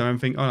at Mixer and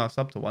think, oh, I'll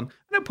sub to one. And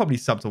they'll probably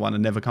sub to one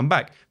and never come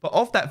back. But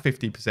of that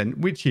 50%,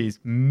 which is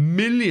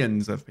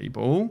millions of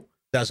people,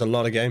 That's a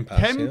lot of Game Pass.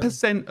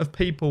 10% of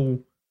people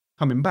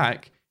coming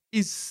back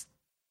is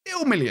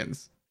still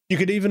millions. You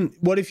could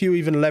what if you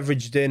even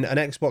leveraged in an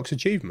Xbox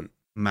achievement?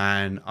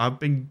 Man, I've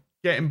been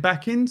getting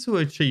back into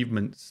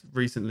achievements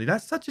recently.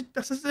 That's such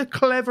a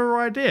clever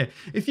idea.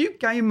 If you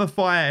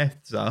gamify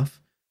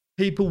stuff,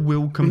 people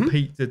will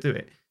compete to do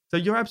it. So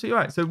you're absolutely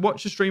right. So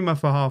watch a streamer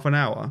for half an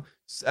hour.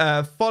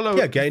 Follow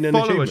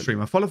a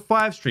streamer. Follow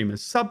 5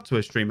 streamers. Sub to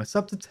a streamer.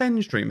 Sub to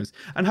 10 streamers,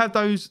 and have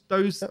those.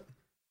 Yep.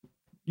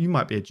 You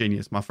might be a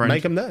genius, my friend.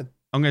 Make them there.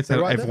 I'm going to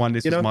tell everyone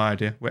this is my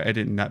idea. We're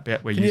editing that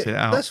bit where you say it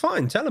out. That's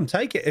fine. Tell them,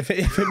 take it. If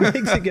it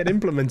makes it get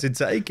implemented,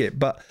 take it.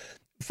 But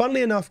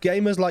funnily enough,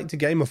 gamers like to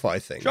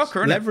gamify things.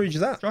 Shocker, leverage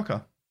that.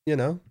 Shocker.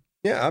 Yeah,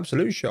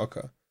 absolute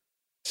shocker.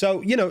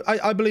 So,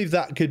 I believe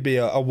that could be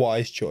a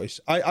wise choice.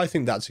 I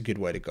think that's a good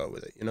way to go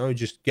with it.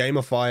 Just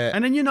gamify it.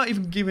 And then you're not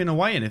even giving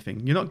away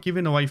anything. You're not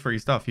giving away free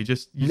stuff.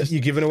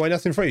 You're giving away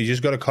nothing free. You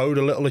just got to code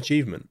a little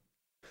achievement.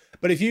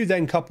 But if you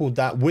then coupled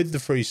that with the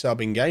free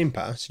sub in Game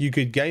Pass, you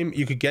could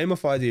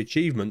gamify the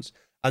achievements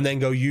and then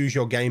go use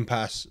your Game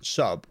Pass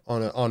sub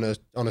on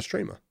a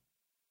streamer.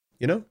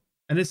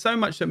 And there's so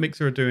much that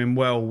Mixer are doing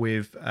well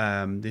with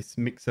this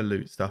Mixer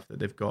loot stuff that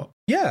they've got.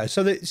 Yeah,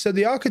 so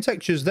the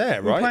architecture's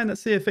there, right? We're playing at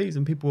Sea of Thieves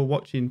and people were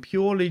watching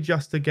purely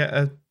just to get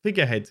a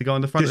figurehead to go on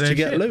the front of their ship.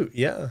 Just to get loot,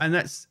 yeah.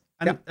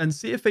 And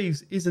Sea of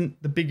Thieves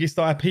isn't the biggest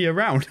IP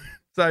around.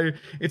 So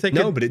if they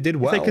could, but it did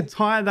well. If they could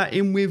tie that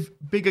in with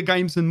bigger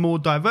games and more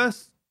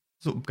diverse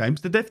sort of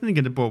games, they're definitely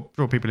going to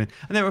draw people in.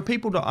 And there are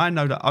people that I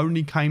know that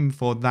only came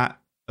for that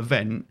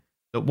event,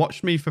 that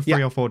watched me for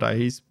 3 or 4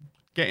 days,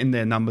 getting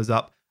their numbers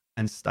up,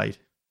 and stayed.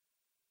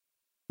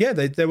 Yeah,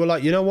 they were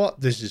like, you know what?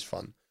 This is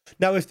fun.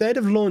 Now, if they'd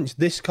have launched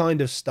this kind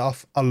of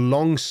stuff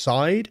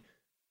alongside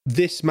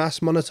this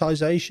mass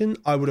monetization,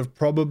 I would have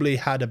probably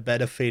had a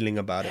better feeling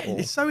about it all.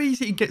 It's so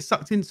easy to get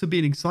sucked into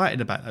being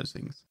excited about those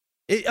things.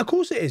 Of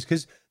course it is,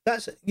 because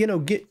that's,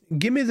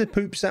 give me the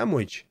poop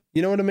sandwich.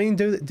 You know what I mean?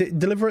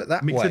 Deliver it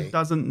that way. Mixer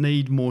doesn't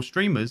need more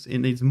streamers. It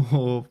needs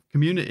more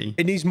community.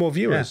 It needs more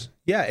viewers.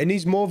 Yeah, it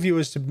needs more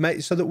viewers to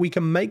make so that we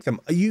can make them.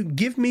 You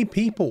give me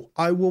people,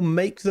 I will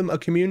make them a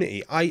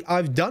community.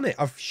 I've done it.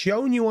 I've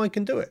shown you I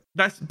can do it.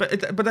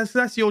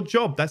 That's your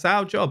job. That's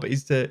our job.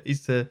 Is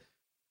to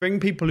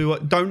bring people who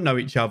don't know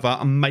each other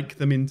and make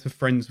them into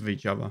friends with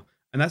each other.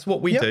 And that's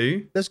what we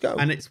do. Let's go.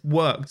 And it's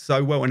worked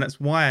so well. And that's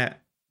why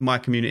my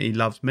community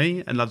loves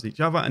me and loves each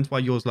other. And it's why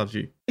yours loves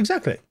you.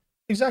 Exactly.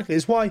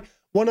 It's why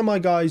one of my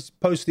guys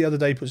posted the other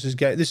day, puts his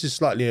game. This is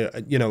slightly,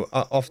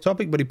 off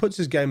topic, but he puts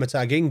his gamer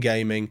tag in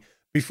gaming.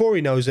 Before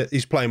he knows it,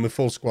 he's playing with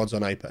full squads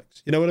on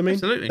Apex. You know what I mean?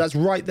 Absolutely. That's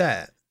right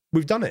there.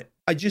 We've done it.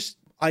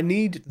 I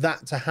need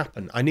that to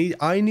happen. I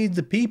need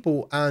the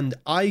people, and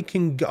I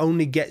can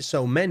only get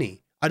so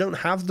many. I don't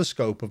have the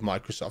scope of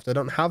Microsoft. I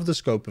don't have the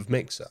scope of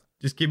Mixer.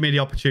 Just give me the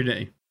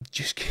opportunity.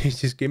 Just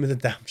give me the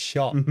damn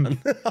shot and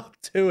I'll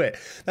do it.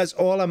 That's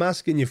all I'm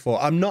asking you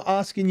for. I'm not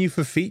asking you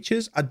for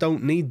features. I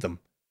don't need them.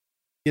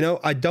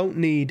 I don't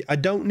need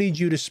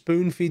you to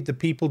spoon feed the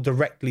people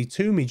directly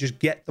to me. Just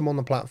get them on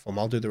the platform.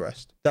 I'll do the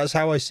rest. That's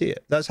how I see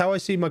it. That's how I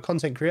see my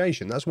content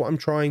creation. That's what I'm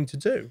trying to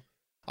do.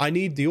 I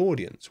need the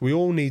audience. We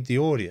all need the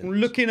audience.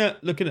 Looking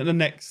at the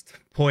next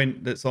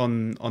point that's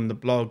on the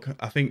blog,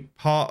 I think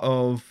part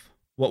of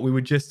what we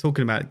were just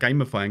talking about,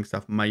 gamifying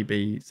stuff, may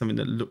be something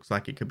that looks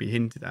like it could be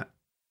hinted at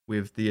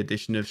with the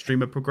addition of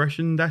streamer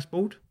progression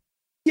dashboard.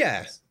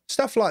 Yeah,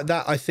 stuff like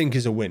that I think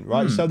is a win,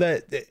 right? So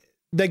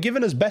they're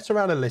giving us better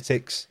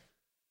analytics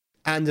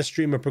and a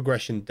streamer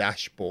progression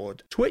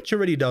dashboard. Twitch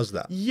already does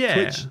that.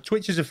 Yeah.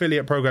 Twitch's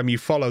affiliate program, you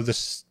follow the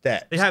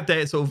steps. They have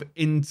their sort of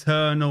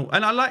internal,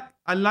 and I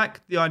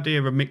like the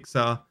idea of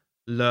Mixer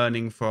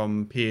learning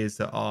from peers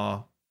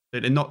that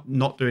they're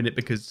not doing it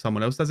because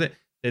someone else does it.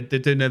 They're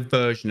doing a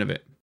version of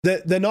it.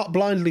 They're not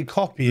blindly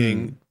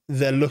copying.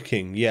 They're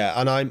looking,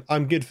 and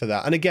I'm good for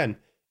that. And again,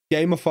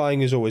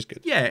 gamifying is always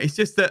good. Yeah, it's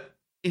just that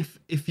if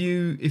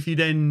you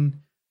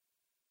then,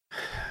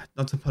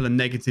 not to put a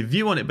negative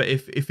view on it, but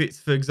if it's,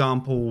 for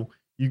example,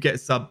 you get a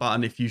sub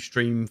button if you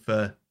stream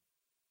for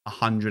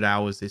 100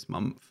 hours this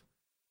month,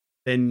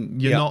 then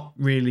you're not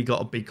really got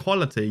to be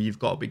quality. You've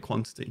got to be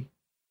quantity.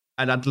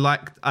 And I'd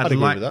like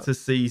to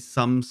see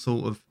some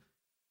sort of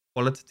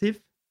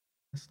qualitative.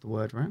 That's the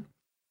word, right?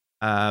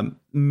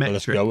 Metric.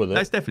 Let's go with it.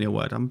 That's definitely a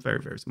word. I'm very,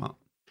 very smart.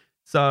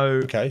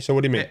 So okay. So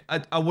what do you mean?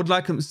 I would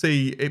like them to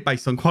see it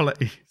based on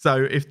quality.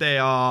 So if they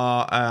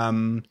are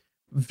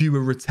viewer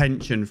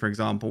retention, for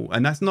example,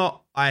 and that's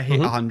not I hit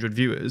 100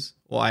 viewers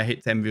or I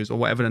hit 10 viewers or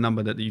whatever the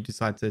number that you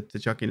decide to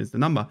chuck in as the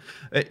number.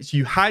 It's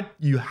you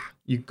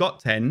got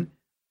 10,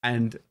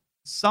 and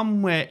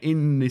somewhere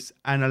in this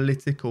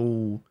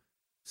analytical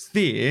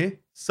sphere,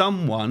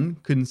 someone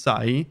can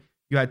say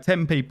you had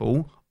 10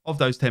 people. Of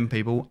those 10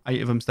 people,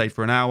 8 of them stayed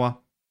for an hour,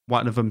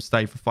 1 of them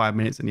stayed for 5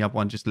 minutes, and the other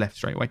one just left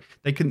straight away.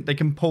 They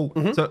can pull.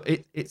 So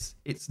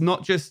it's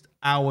not just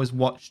hours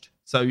watched.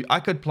 So I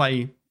could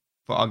play,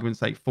 for argument's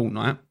sake,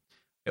 Fortnite.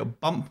 It'll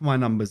bump my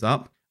numbers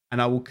up, and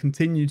I will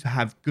continue to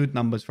have good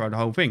numbers throughout the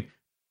whole thing.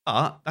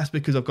 But that's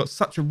because I've got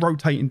such a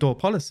rotating door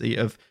policy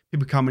of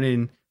people coming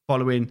in,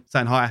 following,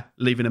 saying hi,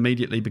 leaving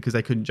immediately because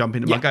they couldn't jump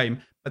into my game.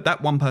 But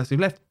that one person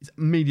who left is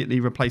immediately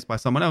replaced by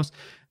someone else.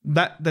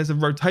 That there's a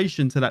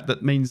rotation to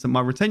that means that my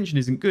retention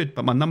isn't good,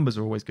 but my numbers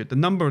are always good. The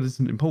number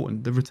isn't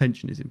important. The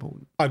retention is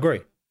important. I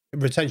agree.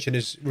 Retention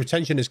is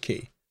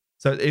key.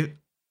 So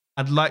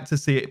I'd like to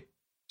see it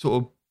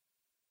sort of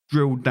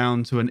drilled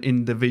down to an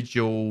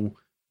individual.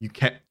 You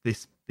kept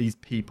these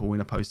people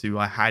in opposed to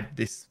I had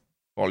this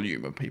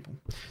volume of people.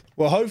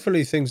 Well,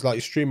 hopefully things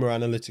like streamer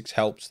analytics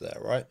helps there,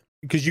 right?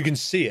 Because you can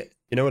see it.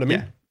 You know what I mean?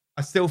 Yeah.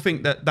 I still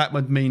think that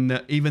would mean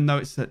that even though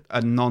it's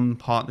a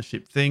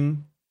non-partnership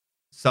thing,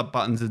 sub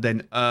buttons are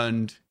then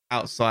earned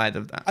outside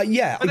of that. But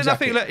exactly. Then I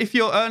think that if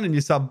you're earning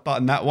your sub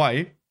button that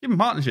way, give them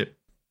partnership.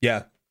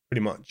 Yeah,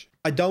 pretty much.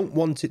 I don't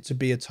want it to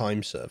be a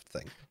time served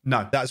thing.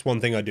 No. That's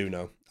one thing I do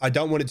know. I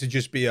don't want it to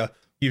just be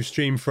you've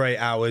streamed for 8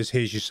 hours,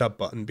 here's your sub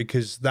button,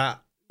 because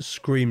that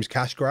screams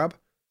cash grab.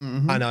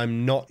 And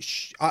I'm not...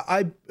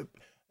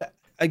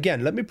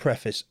 Again, let me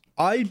preface.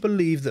 I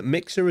believe that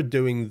Mixer are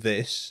doing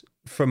this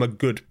from a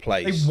good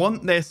place. They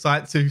want their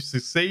site to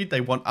succeed.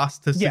 They want us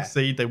to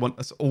succeed. They want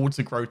us all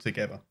to grow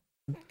together.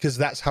 Because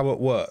that's how it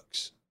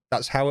works.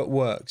 That's how it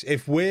works.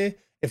 If we're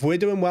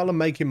doing well and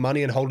making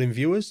money and holding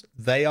viewers,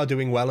 they are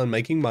doing well and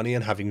making money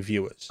and having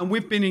viewers. And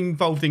we've been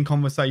involved in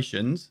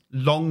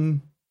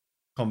long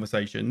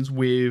conversations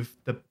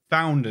with the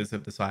founders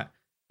of the site.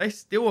 They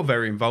still are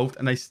very involved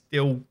and they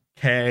still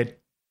cared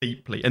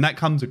deeply, and that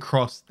comes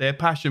across. Their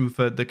passion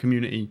for the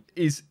community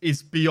is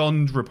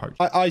beyond reproach.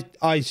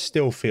 I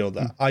still feel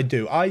that. I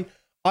do. I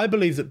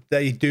believe that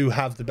they do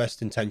have the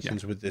best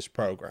intentions with this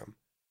program.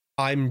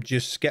 I'm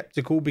just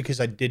skeptical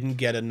because I didn't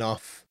get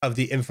enough of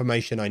the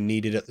information I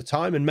needed at the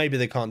time, and maybe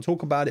they can't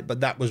talk about it, but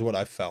that was what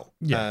I felt.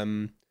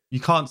 You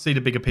can't see the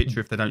bigger picture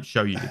if they don't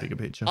show you the bigger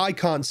picture. I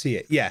can't see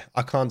it. Yeah,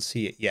 I can't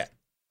see it yet.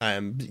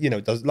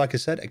 Like I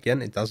said,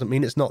 again, it doesn't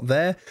mean it's not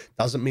there.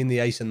 Doesn't mean the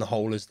ace in the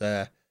hole is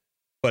there.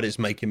 But it's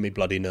making me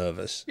bloody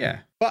nervous.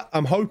 Yeah. But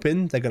I'm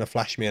hoping they're going to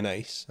flash me an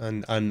ace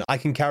and I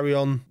can carry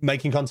on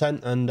making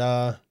content and,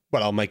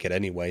 I'll make it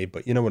anyway,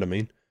 but you know what I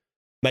mean?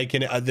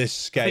 Making it at this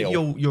scale. I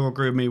think you'll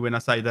agree with me when I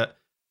say that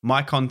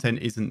my content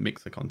isn't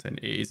Mixer content.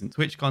 It isn't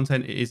Twitch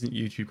content. It isn't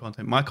YouTube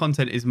content. My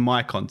content is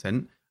my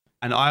content,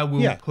 and I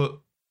will put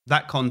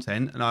that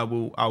content, and I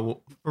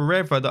will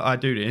forever that I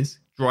do this,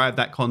 drive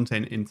that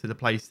content into the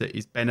place that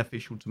is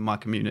beneficial to my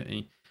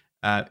community.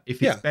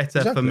 If it's better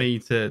exactly. for me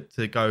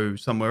to go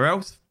somewhere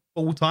else,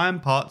 full time,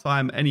 part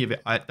time, any of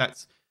it, I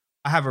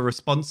have a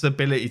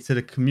responsibility to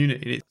the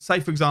community.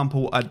 Say, for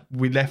example,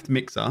 we left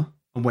Mixer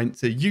and went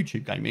to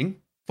YouTube gaming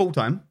full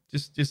time,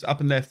 just up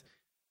and left.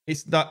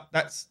 It's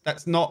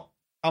that's not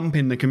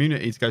dumping the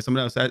community to go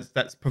somewhere else.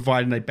 That's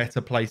providing a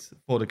better place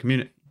for the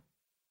community.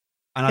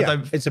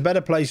 And it's a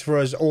better place for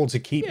us all to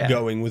keep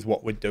going with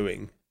what we're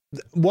doing.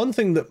 One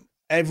thing that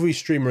every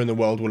streamer in the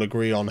world will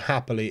agree on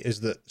happily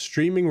is that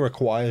streaming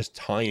requires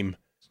time.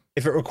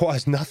 If it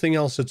requires nothing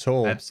else at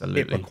all,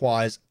 absolutely, it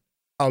requires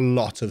a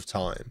lot of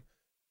time.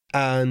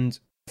 And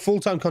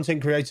full-time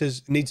content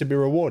creators need to be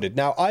rewarded.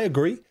 Now, I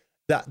agree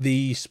that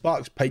the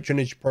Sparks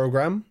patronage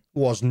program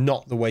was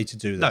not the way to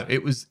do that. No,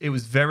 it was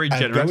very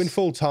generous. And going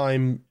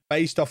full-time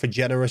based off a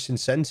generous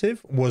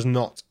incentive was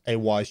not a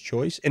wise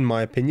choice, in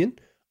my opinion.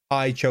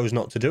 I chose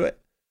not to do it.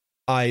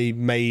 I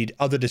made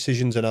other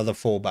decisions and other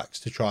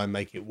fallbacks to try and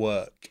make it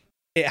work.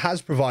 It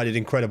has provided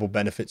incredible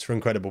benefits for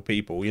incredible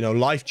people,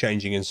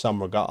 life-changing in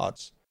some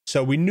regards.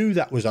 So we knew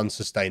that was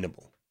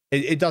unsustainable.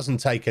 It doesn't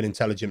take an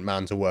intelligent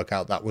man to work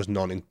out that was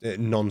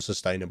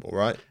non-sustainable,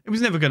 right? It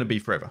was never going to be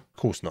forever. Of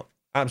course not.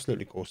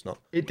 Absolutely, of course not.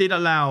 It did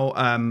allow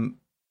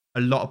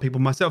a lot of people,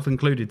 myself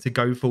included, to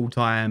go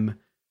full-time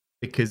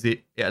because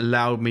it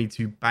allowed me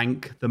to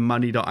bank the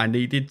money that I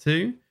needed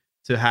to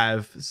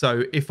have.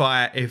 So if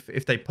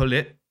they pull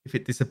it, if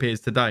it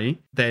disappears today,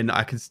 then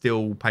I can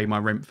still pay my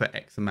rent for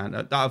X amount.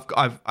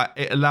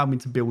 It allowed me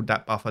to build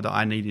that buffer that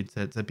I needed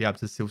to be able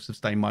to still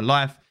sustain my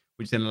life,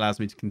 which then allows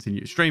me to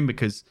continue to stream,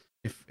 because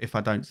if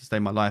I don't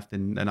sustain my life,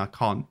 then I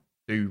can't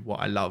do what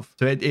I love.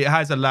 So it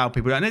has allowed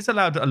people, and it's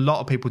allowed a lot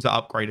of people to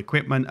upgrade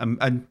equipment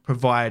and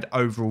provide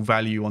overall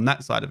value on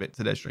that side of it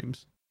to their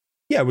streams.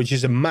 Yeah, which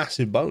is a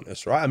massive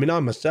bonus, right? I mean, I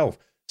myself,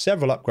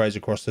 several upgrades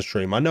across the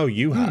stream. I know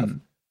you have.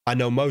 I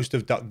know most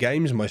of Duck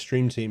Games, my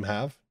stream team,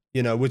 have.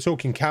 We're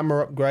talking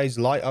camera upgrades,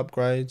 light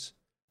upgrades.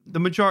 The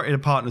majority of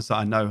the partners that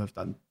I know have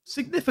done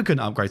significant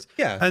upgrades.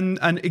 Yeah.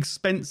 And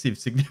expensive,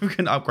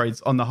 significant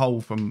upgrades on the whole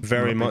from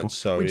very much people,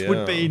 so, which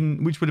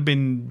would have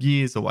been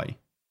years away,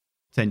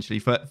 potentially,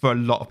 for a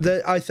lot of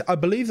people. I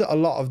believe that a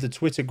lot of the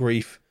Twitter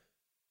grief,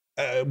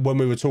 when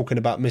we were talking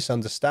about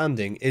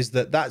misunderstanding, is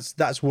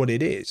that's what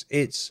it is.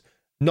 It's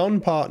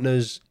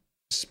non-partners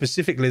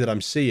specifically that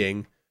I'm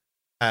seeing,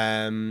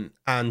 and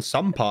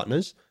some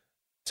partners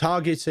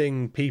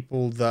targeting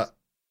people that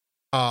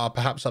are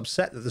perhaps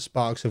upset that the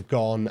Sparks have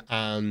gone,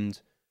 and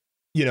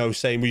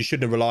saying we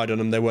shouldn't have relied on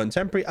them, they weren't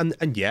temporary, and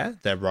yeah,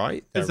 they're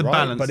right. There's a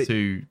balance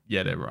to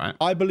they're right.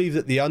 I believe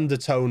that the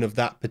undertone of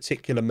that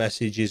particular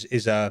message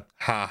is a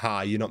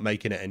ha, you're not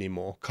making it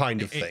anymore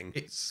kind of thing.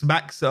 It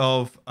smacks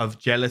of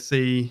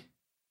jealousy,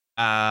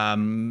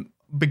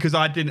 because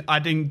I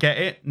didn't get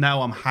it.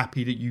 Now I'm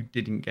happy that you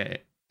didn't get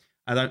it.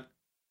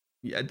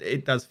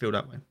 It does feel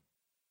that way,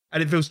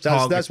 and it feels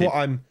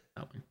targeted.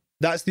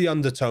 That's the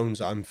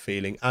undertones I'm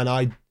feeling.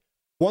 And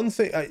one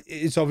thing,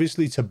 it's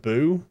obviously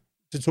taboo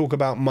to talk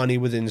about money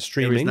within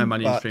streaming. There is no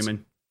money in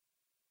streaming.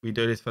 We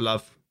do this for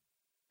love.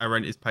 Our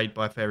rent is paid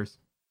by fairies.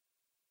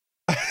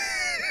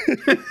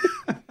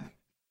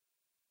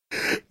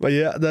 Well,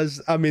 yeah,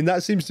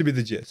 that seems to be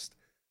the gist.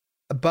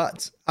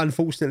 But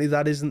unfortunately,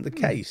 that isn't the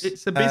case.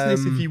 It's a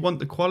business. If you want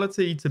the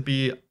quality to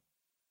be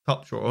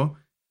top drawer,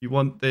 you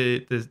want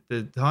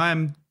the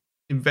time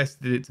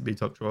invested in it to be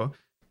top drawer,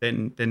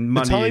 then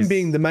money. The time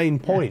being the main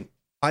point.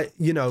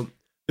 Yeah.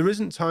 There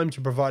isn't time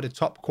to provide a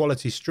top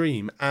quality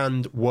stream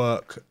and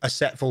work a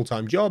set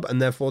full-time job,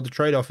 and therefore the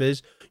trade-off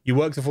is you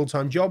work the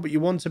full-time job, but you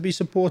want to be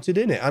supported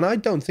in it. And I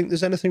don't think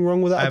there's anything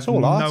wrong with that at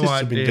all. Artists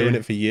have been doing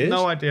it for years.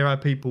 No idea how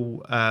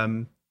people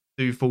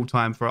do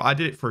full-time I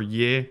did it for a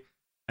year,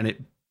 and it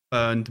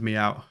burned me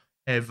out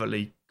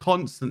heavily,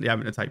 constantly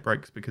having to take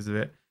breaks because of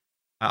it.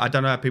 I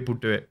don't know how people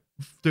do it,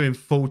 doing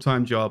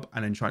full-time job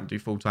and then trying to do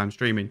full-time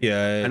streaming.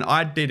 Yeah. And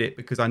I did it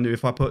because I knew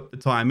if I put the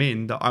time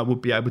in that I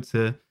would be able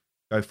to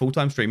go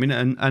full-time streaming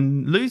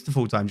and lose the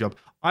full-time job.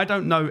 I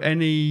don't know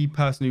any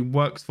person who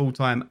works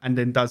full-time and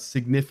then does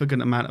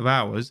significant amount of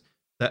hours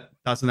that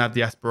doesn't have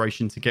the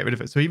aspiration to get rid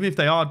of it. So even if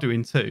they are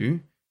doing two,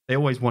 they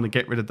always want to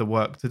get rid of the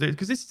work to do it,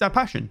 because this is our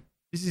passion.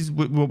 This is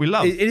what we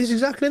love. It is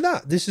exactly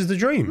that. This is the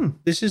dream.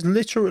 This is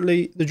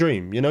literally the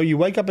dream. You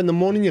wake up in the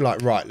morning, you're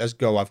like, right, let's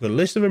go. I've got a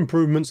list of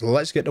improvements.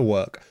 Let's get to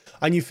work.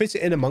 And you fit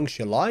it in amongst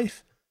your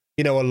life,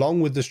 along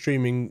with the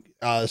streaming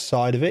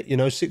side of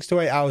it. 6 to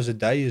 8 hours a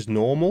day is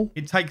normal.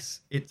 It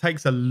takes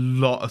a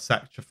lot of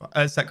sacrifice.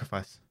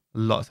 A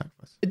lot of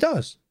sacrifice. It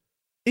does.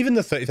 Even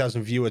the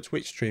 30,000 viewer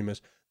Twitch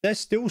streamers, they're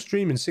still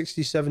streaming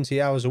 60,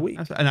 70 hours a week.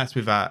 And that's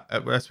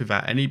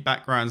without any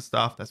background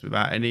stuff. That's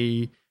without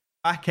any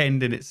back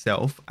end in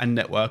itself and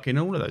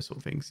networking, all of those sort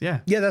of things.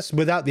 Yeah. Yeah, that's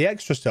without the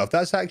extra stuff.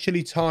 That's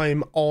actually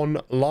time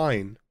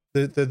online,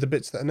 the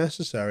bits that are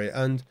necessary.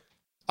 And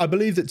I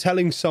believe that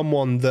telling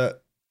someone, ha,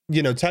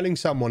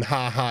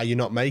 you're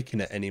not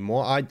making it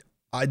anymore,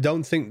 I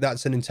don't think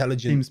that's an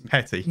intelligent... Seems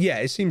petty. Yeah,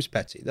 it seems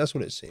petty. That's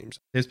what it seems.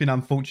 There's been,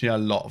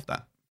 unfortunately, a lot of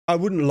that. I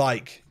wouldn't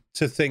like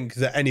to think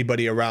that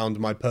anybody around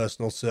my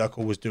personal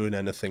circle was doing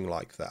anything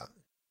like that.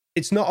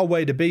 It's not a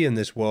way to be in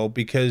this world,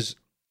 because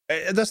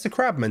that's the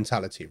crab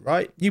mentality,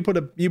 right? You put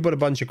a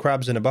bunch of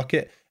crabs in a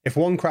bucket. If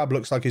one crab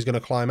looks like he's going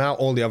to climb out,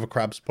 all the other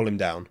crabs pull him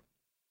down.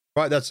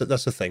 Right? That's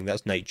a thing.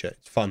 That's nature.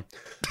 It's fun,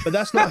 but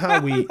that's not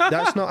how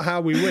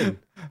we win.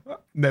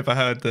 Never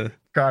heard the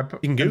crab.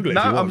 You can Google it.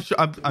 No, if you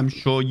want. I'm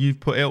sure you've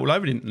put it all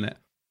over the internet.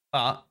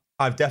 But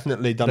I've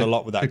definitely done a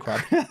lot with that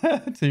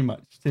crab. Too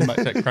much.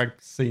 That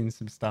crab's seen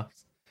some stuff.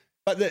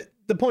 But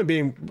the point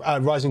being,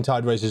 rising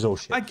tide raises all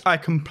ships. I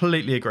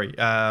completely agree.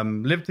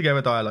 Live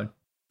together, die alone.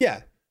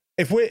 Yeah.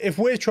 If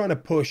we're trying to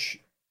push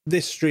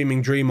this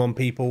streaming dream on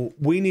people,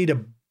 we need a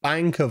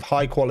bank of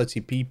high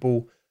quality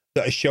people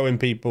that are showing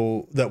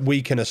people that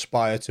we can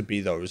aspire to be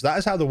those. That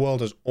is how the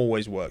world has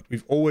always worked.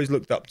 We've always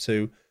looked up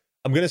to,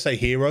 I'm going to say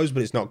heroes,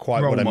 but it's not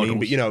quite role what models. I mean.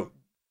 But, you know,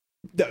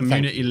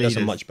 community leaders.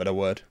 That's a much better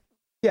word.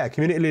 Yeah,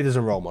 community leaders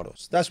and role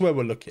models. That's where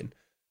we're looking.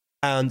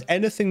 And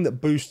anything that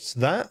boosts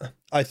that,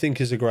 I think,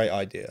 is a great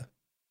idea.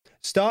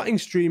 Starting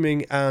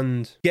streaming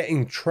and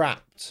getting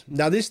trapped.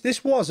 Now,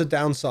 this was a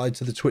downside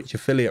to the Twitch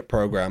affiliate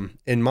program,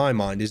 in my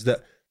mind, is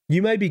that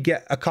you maybe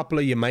get a couple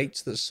of your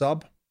mates that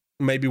sub,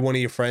 maybe one of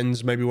your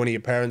friends, maybe one of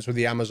your parents with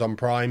the Amazon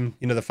Prime,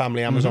 you know, the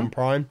family Amazon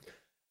Prime,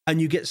 and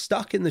you get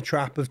stuck in the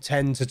trap of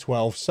 10 to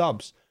 12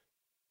 subs,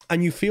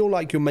 and you feel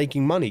like you're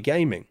making money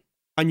gaming,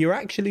 and you're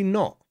actually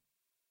not.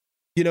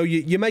 You know,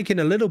 you're making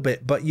a little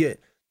bit, but you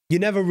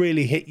never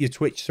really hit your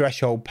Twitch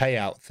threshold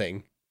payout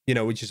thing, you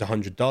know, which is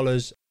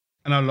 $100.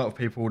 I know a lot of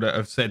people that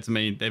have said to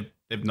me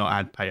they've not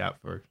had payout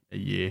for a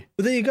year.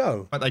 But there you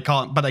go. But they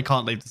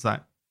can't leave the site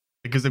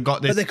because they've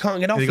got this. But they can't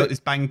get off. They've got this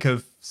bank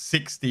of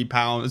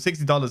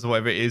 $60 or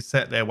whatever it is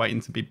set there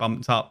waiting to be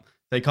bumped up.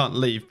 They can't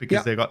leave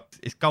because they've got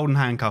it's golden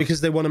handcuffs.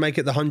 Because they want to make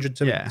it the 100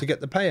 to get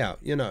the payout,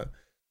 you know.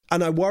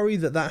 And I worry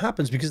that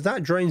happens because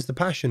that drains the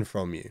passion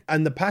from you.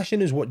 And the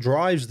passion is what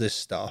drives this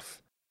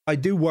stuff. I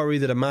do worry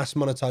that a mass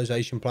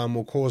monetization plan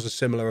will cause a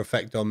similar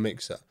effect on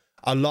Mixer.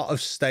 A lot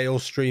of stale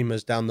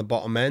streamers down the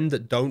bottom end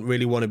that don't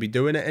really want to be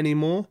doing it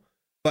anymore,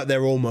 but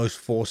they're almost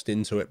forced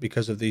into it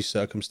because of these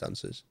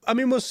circumstances. I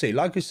mean, we'll see.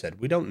 Like I said,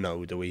 we don't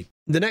know, do we?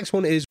 The next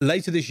one is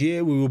later this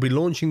year, we will be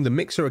launching the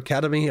Mixer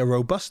Academy, a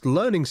robust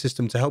learning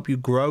system to help you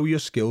grow your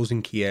skills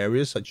in key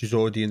areas such as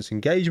audience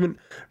engagement,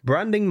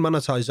 branding,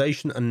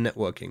 monetization, and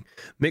networking.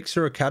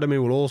 Mixer Academy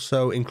will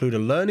also include a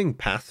learning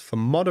path for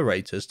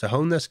moderators to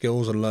hone their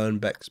skills and learn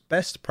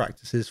best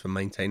practices for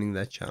maintaining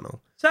their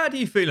channel. So how do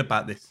you feel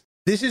about this?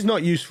 This is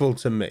not useful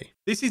to me.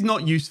 This is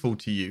not useful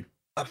to you.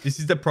 This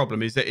is the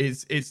problem, is that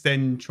it's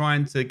then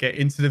trying to get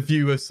into the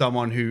view of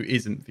someone who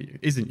isn't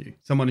you,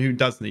 someone who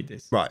does need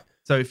this. Right.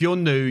 So if you're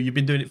new, you've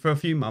been doing it for a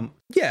few months.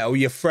 Yeah, or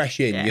you're fresh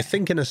in, you're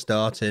thinking of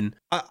starting.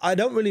 I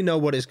don't really know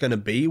what it's going to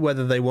be,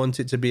 whether they want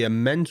it to be a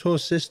mentor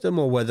system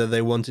or whether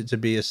they want it to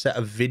be a set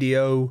of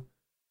video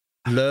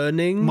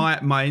learning.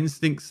 My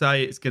instincts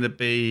say it's going to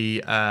be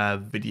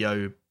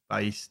video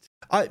based.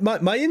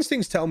 My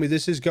instincts tell me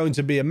this is going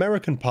to be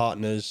American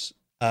partners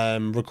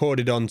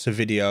recorded onto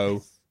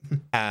video,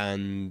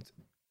 and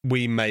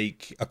we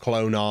make a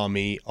clone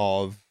army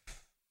of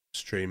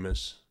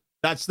streamers.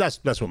 That's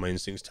what my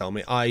instincts tell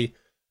me. I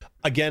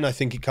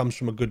think it comes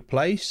from a good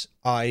place.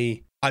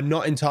 I'm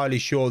not entirely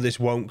sure this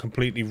won't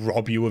completely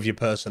rob you of your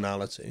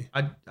personality.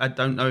 I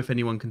don't know if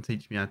anyone can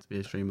teach me how to be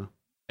a streamer.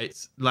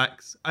 It's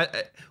like,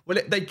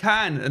 they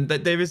can, and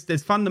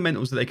there's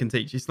fundamentals that they can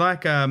teach. It's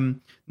like no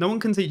one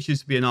can teach you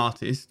to be an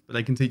artist, but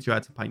they can teach you how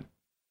to paint.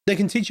 They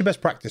can teach you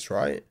best practice,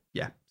 right?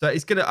 Yeah. So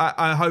it's gonna.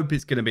 I hope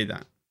it's gonna be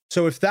that.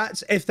 So if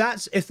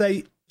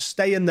they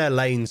stay in their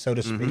lane, so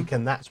to speak,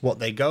 and that's what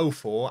they go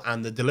for,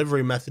 and the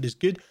delivery method is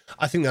good,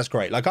 I think that's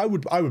great. Like I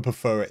would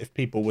prefer it if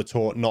people were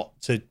taught not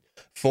to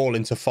fall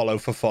into follow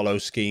for follow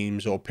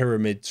schemes or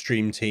pyramid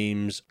stream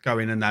teams. Go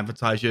in and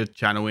advertise your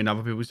channel in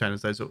other people's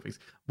channels, those sort of things.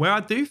 Where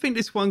I do think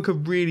this one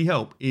could really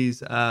help is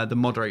the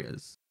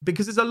moderators,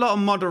 because there's a lot of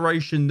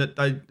moderation that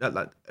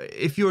like,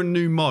 if you're a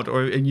new mod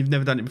and you've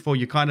never done it before,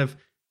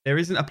 there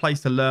isn't a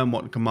place to learn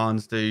what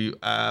commands do.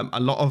 A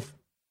lot of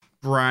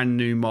brand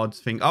new mods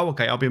think, oh,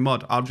 okay, I'll be a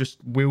mod. I'll just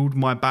wield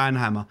my ban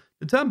hammer.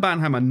 The term ban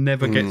hammer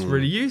never gets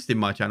really used in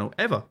my channel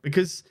ever,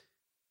 because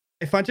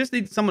if I just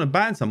need someone to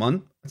ban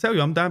someone, I tell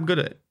you, I'm damn good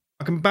at it.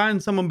 I can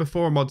ban someone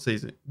before a mod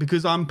sees it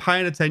because I'm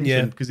paying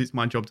attention, because it's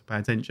my job to pay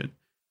attention.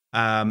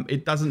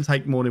 It doesn't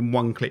take more than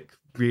one click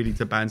really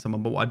to ban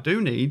someone. But what I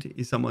do need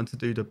is someone to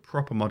do the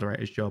proper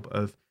moderator's job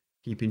of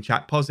keeping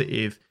chat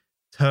positive,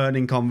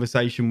 turning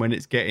conversation when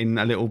it's getting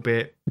a little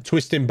bit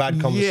twisting bad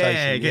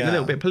conversation, getting a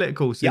little bit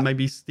political, so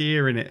maybe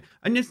steering it.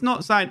 And it's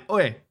not saying,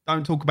 oi,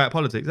 don't talk about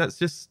politics. That's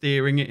just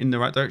steering it in the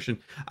right direction.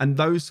 And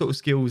those sort of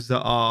skills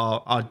that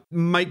are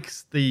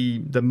makes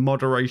the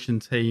moderation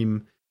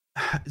team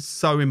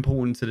so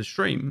important to the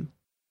stream,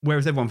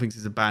 whereas everyone thinks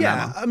it's a bad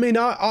hammer. I mean,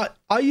 I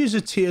use a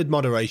tiered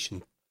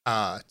moderation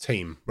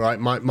team, right?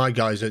 My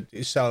guys are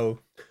so.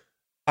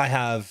 I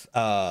have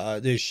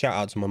there's shout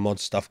out to my mod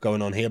stuff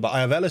going on here, but I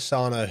have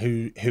Elisana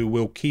who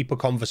will keep a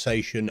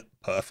conversation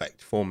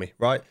perfect for me,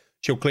 right?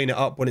 She'll clean it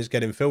up when it's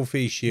getting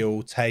filthy.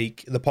 She'll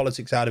take the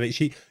politics out of it.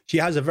 She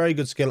has a very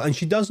good skill, and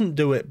she doesn't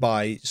do it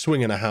by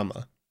swinging a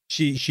hammer.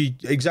 She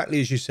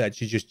exactly as you said,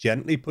 she just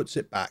gently puts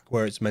it back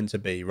where it's meant to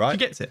be, right?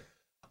 She gets it.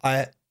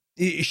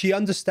 She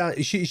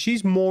understands.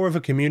 She's more of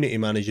a community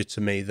manager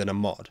to me than a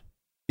mod.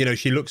 You know,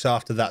 she looks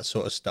after that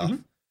sort of stuff.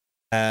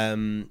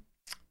 And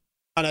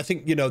I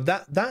think, you know,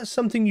 that's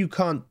something you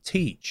can't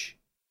teach.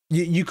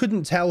 You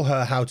couldn't tell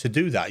her how to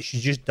do that. She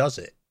just does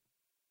it.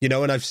 You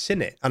know, and I've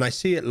seen it and I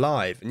see it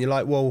live, and you're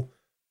like, well,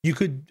 you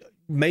could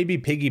maybe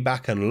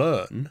piggyback and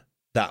learn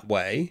that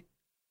way,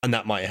 and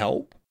that might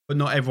help. But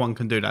not everyone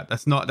can do that.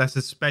 That's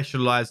a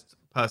specialized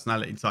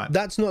personality type.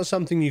 That's not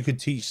something you could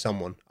teach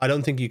someone. I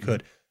don't think you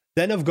could.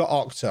 Then I've got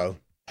Octo,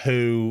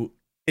 who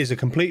is a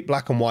complete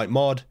black and white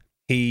mod.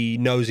 He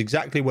knows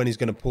exactly when he's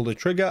going to pull the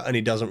trigger, and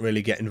he doesn't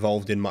really get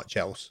involved in much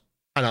else.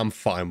 And I'm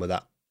fine with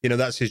that. You know,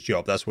 that's his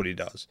job. That's what he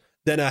does.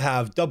 Then I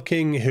have Dub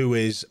King, who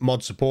is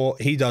mod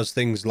support. He does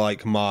things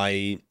like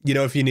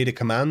if you need a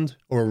command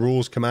or a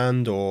rules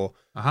command, or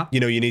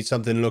you need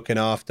something looking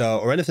after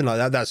or anything like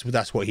that.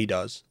 That's what he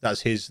does.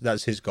 That's his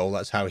goal.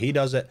 That's how he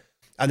does it.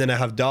 And then I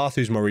have Darth,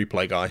 who's my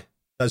replay guy.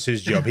 That's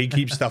his job. He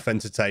keeps stuff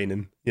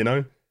entertaining, you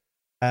know.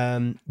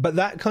 But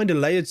that kind of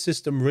layered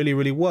system really,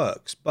 really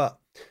works. But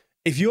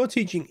if you're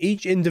teaching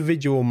each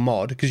individual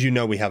mod, because you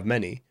know we have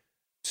many,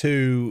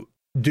 to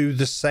do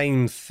the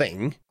same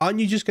thing, aren't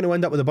you just going to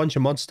end up with a bunch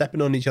of mods stepping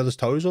on each other's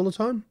toes all the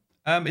time?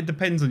 It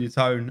depends on your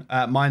tone.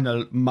 Mine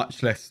are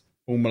much less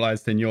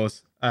formalized than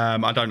yours.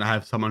 I don't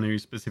have someone who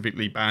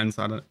specifically bans.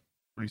 I don't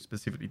who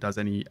specifically does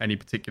any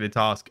particular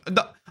task.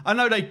 I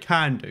know they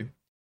can do.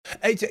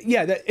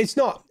 It's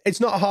not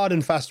hard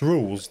and fast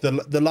rules.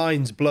 The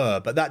lines blur,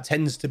 but that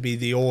tends to be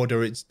the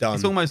order it's done.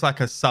 It's almost like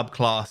a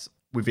subclass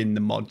within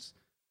the mods.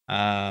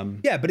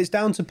 But it's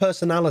down to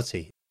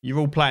personality. You're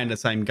all playing the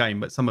same game,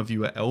 but some of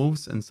you are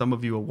elves and some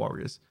of you are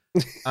warriors.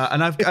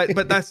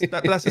 But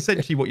that's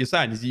essentially what you're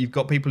saying, is that you've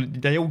got people,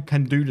 they all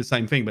can do the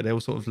same thing, but they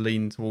all sort of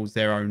lean towards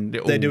their own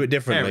little They do it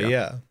differently,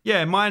 area.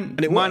 Yeah, mine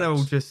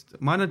are just,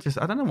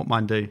 I don't know what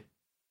mine do.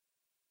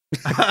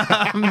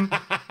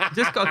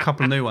 Just got a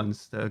couple of new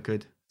ones that are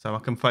good, so I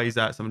can phase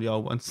out some of the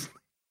old ones.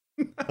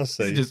 I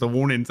see. It's just a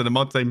warning to the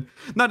mod team.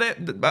 No,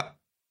 but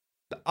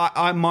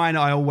mine,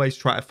 I always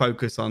try to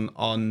focus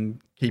on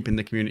keeping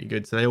the community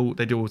good. So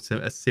they do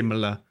a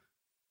similar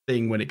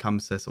thing when it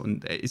comes to sort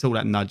of, it's all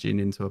that nudging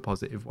into a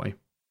positive way,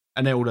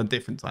 and they're all at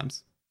different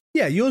times.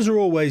 Yeah, yours are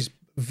always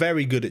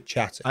very good at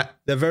chatting.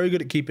 They're very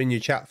good at keeping your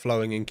chat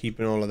flowing and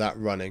keeping all of that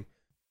running.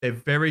 They're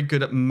very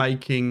good at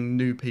making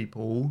new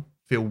people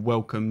feel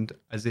welcomed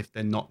as if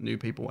they're not new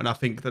people, and I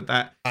think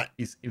that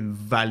is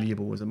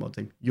invaluable as a mod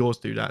team. Yours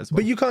do that as well.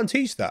 But you can't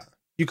teach that.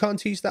 You can't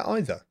teach that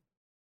either.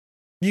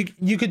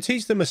 You could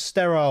teach them a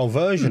sterile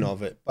version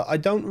of it, but I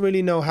don't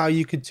really know how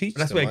you could teach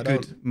them. That's where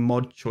good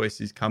mod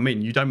choices come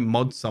in. You don't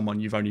mod someone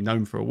you've only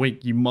known for a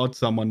week. You mod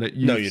someone that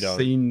you've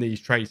seen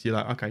these traits. You're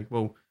like, okay,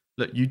 well,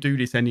 look, you do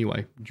this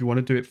anyway. Do you want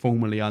to do it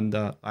formally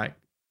under, like,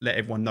 let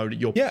everyone know that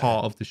you're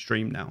part of the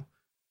stream now?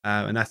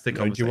 And that's the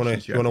conversation.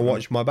 Do you want to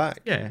watch my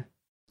back? Yeah.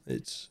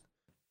 It's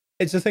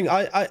a thing.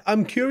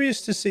 I'm curious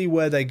to see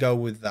where they go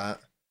with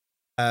that.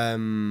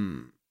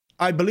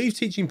 I believe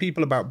teaching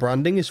people about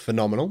branding is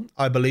phenomenal.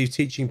 I believe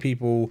teaching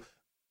people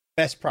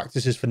best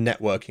practices for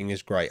networking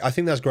is great. I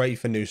think that's great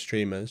for new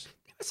streamers.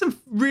 There's some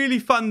really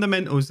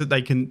fundamentals that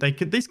they can.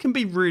 This can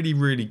be really,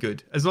 really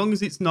good, as long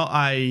as it's not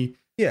a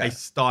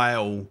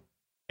style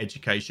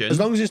education. As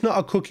long as it's not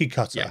a cookie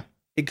cutter. Yeah.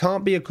 It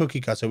can't be a cookie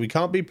cutter. We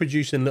can't be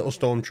producing little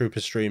Stormtrooper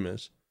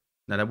streamers.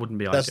 No, that wouldn't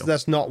be ideal.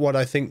 That's not what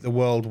I think the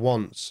world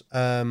wants.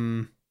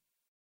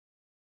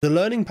 The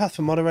learning path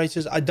for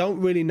moderators, I don't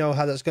really know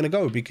how that's going to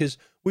go, because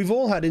we've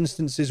all had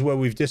instances where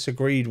we've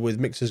disagreed with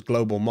Mixer's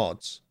global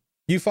mods.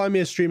 You find me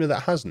a streamer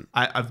that hasn't.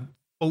 I've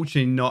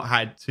fortunately not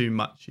had too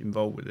much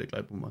involved with the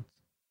global mods.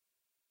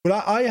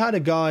 Well, I had a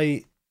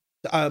guy,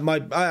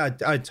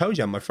 I told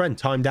you, my friend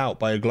timed out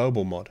by a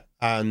global mod,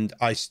 and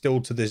I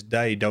still to this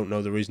day don't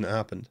know the reason it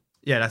happened.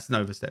 Yeah, that's an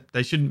overstep.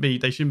 They shouldn't be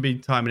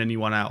timing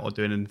anyone out or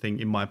doing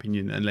anything, in my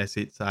opinion, unless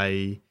it's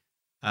a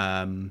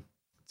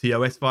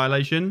TOS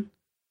violation.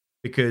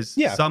 Because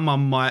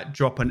someone might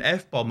drop an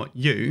F-bomb at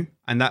you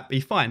and that'd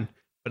be fine.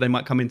 But they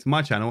might come into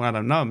my channel and I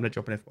don't know, I'm going to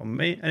drop an F-bomb at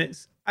me, and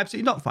it's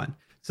absolutely not fine.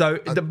 So,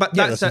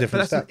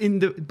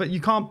 but you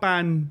can't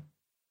ban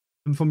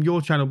them from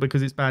your channel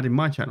because it's bad in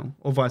my channel,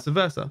 or vice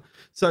versa.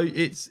 So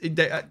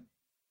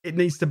it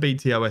needs to be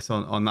TOS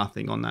on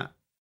nothing on that.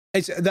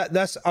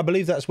 I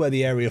believe that's where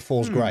the area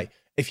falls grey.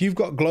 If you've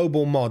got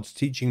global mods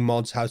teaching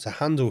mods how to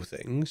handle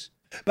things.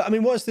 But I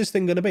mean, what's this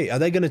thing going to be? Are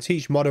they going to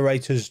teach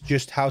moderators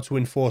just how to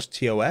enforce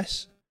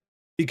TOS?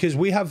 Because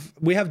we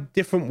have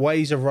different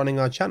ways of running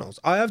our channels.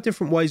 I have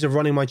different ways of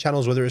running my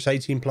channels, whether it's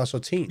 18 plus or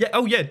teen. Yeah.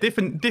 Oh yeah.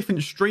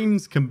 Different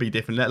streams can be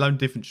different, let alone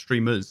different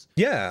streamers.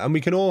 Yeah. And we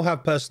can all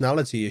have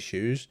personality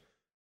issues,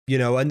 you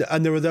know, and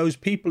there are those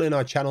people in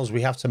our channels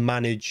we have to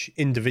manage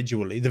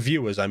individually. The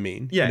viewers, I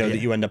mean, that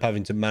you end up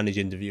having to manage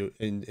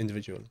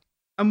individually.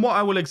 And what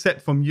I will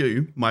accept from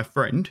you, my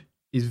friend,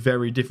 is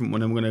very different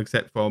when I'm going to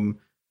accept from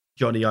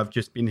Johnny, I've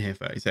just been here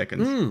 30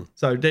 seconds.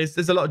 So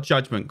there's a lot of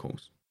judgment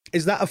calls.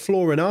 Is that a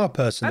flaw in our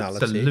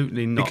personality?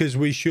 Absolutely not. Because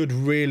we should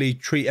really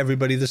treat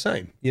everybody the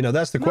same.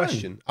 That's the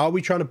question. Are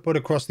we trying to put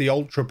across the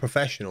ultra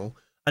professional?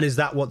 And is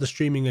that what the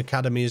Streaming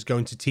Academy is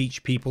going to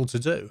teach people to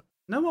do?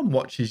 No one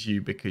watches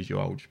you because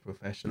you're ultra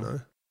professional. No.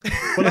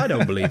 Well, I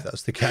don't believe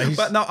that's the case.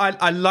 But no,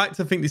 I like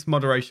to think this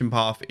moderation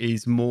path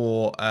is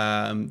more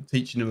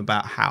teaching them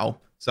about how.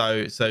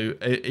 So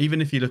even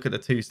if you look at the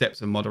 2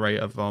 steps of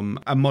moderator from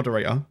a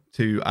moderator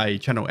to a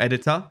channel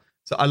editor,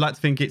 so I like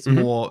to think it's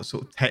more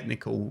sort of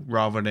technical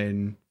rather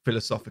than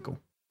philosophical.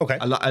 Okay.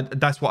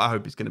 That's what I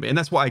hope it's going to be. And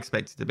that's what I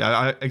expect it to be.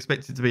 I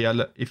expect it to be,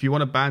 if you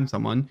want to ban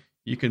someone,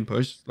 you can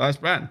push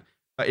 /ban.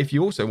 But if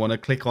you also want to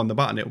click on the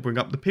button, it'll bring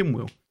up the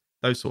pinwheel.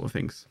 Those sort of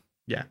things.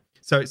 Yeah.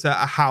 So it's a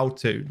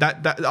how-to.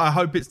 That I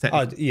hope it's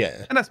technical.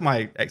 Yeah. And that's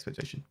my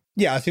expectation.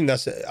 Yeah, I think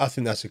that's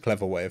a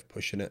clever way of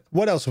pushing it.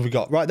 What else have we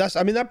got? Right,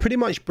 that pretty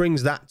much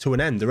brings that to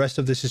an end. The rest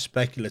of this is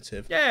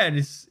speculative. Yeah, and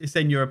it's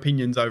in your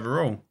opinions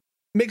overall.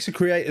 Mixer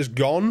Creator's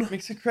gone.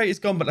 Mixer Creator's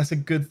gone, but that's a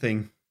good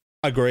thing.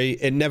 I agree.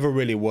 It never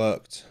really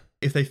worked.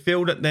 If they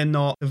feel that they're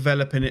not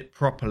developing it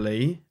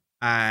properly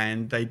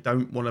and they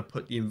don't want to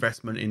put the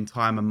investment in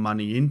time and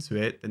money into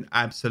it, then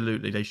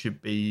absolutely they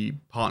should be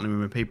partnering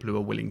with people who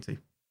are willing to.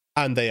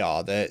 And they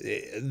are.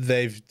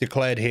 They've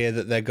declared here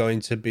that they're going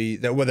to be...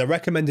 they're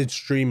recommended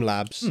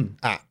Streamlabs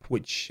app,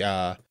 which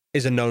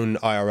is a known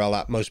IRL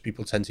app. Most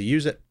people tend to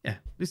use it. Yeah,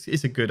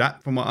 it's a good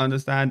app from what I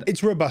understand.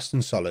 It's robust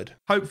and solid.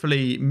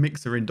 Hopefully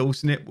Mixer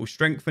endorsing it will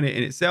strengthen it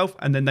in itself,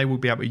 and then they will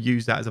be able to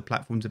use that as a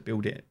platform to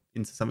build it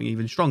into something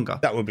even stronger.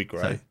 That would be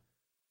great.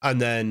 And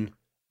then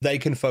they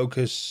can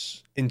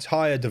focus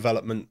entire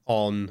development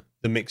on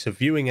the Mixer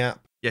viewing app.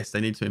 Yes,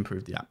 they need to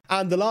improve the app.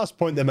 And the last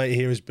point they make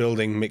here is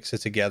building Mixer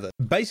together.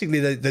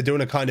 Basically, they're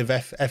doing a kind of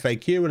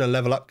FAQ and a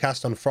level up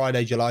cast on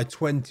Friday, July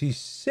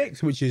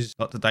 26th, which is...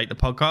 not to date the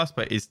podcast,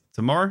 but it's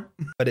tomorrow.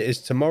 But it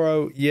is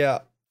tomorrow, yeah.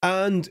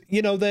 And,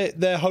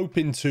 they're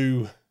hoping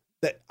to...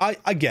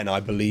 I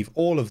believe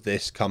all of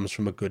this comes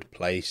from a good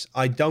place.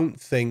 I don't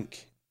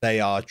think they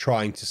are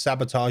trying to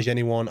sabotage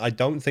anyone. I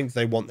don't think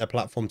they want their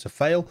platform to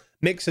fail.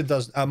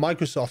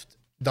 Microsoft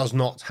does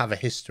not have a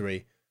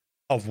history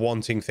of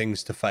wanting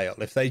things to fail.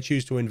 If they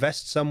choose to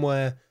invest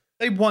somewhere...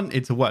 they want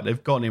it to work.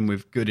 They've gone in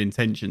with good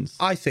intentions.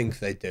 I think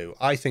they do.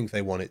 I think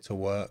they want it to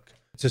work.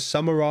 To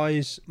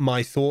summarize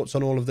my thoughts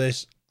on all of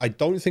this, I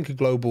don't think a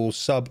global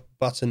sub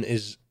button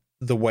is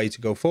the way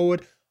to go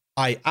forward.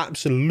 I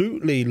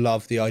absolutely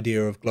love the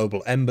idea of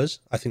global embers.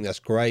 I think that's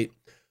great.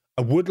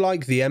 I would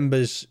like the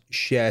embers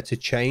share to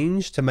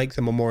change to make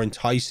them a more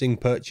enticing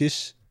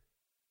purchase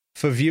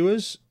for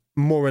viewers,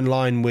 more in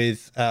line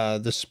with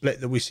the split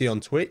that we see on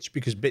Twitch,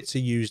 because bits are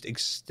used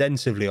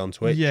extensively on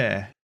Twitch.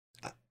 Yeah.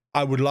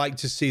 I would like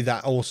to see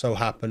that also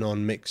happen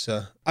on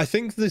Mixer. I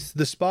think the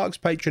Sparks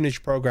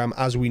patronage program,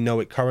 as we know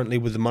it currently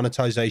with the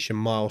monetization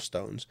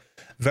milestones,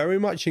 very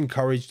much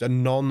encouraged a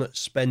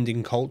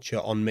non-spending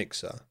culture on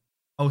Mixer.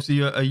 Oh, so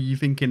are you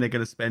thinking they're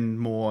going to spend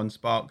more on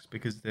Sparks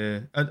because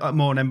they're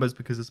more on Embers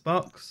because the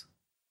Sparks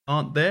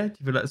aren't there? Do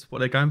you feel that's what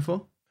they're going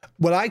for?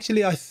 Well,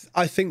 actually, I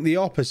think the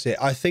opposite.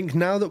 I think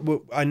now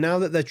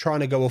that they're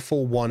trying to go a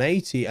full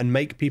 180 and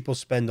make people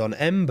spend on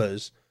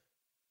Embers,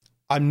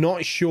 I'm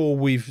not sure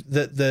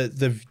that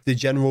the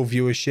general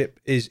viewership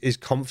is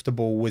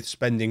comfortable with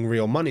spending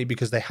real money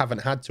because they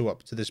haven't had to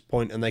up to this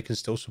point, and they can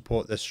still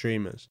support their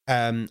streamers.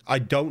 I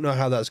don't know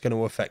how that's going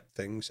to affect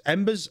things.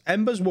 Embers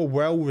were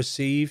well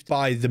received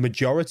by the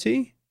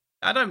majority.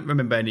 I don't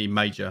remember any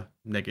major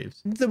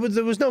negatives. There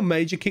was no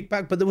major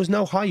kickback, but there was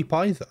no hype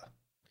either.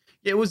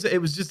 It was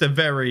just a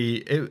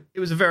very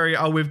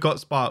we've got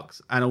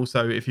Sparks, and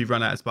also if you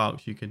run out of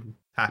Sparks you can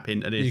tap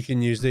into this. You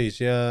can use these,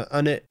 yeah.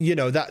 And it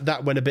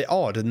that went a bit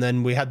odd, and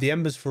then we had the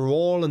Embers for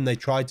All, and they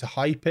tried to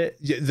hype it.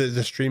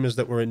 The streamers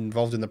that were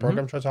involved in the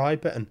program tried to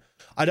hype it, and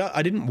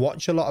I didn't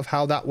watch a lot of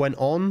how that went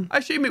on. I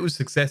assume it was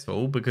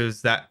successful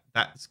because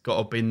that's got to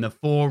have been the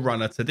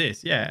forerunner to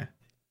this, yeah.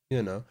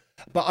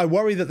 But I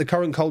worry that the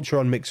current culture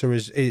on Mixer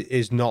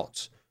is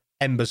not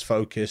Embers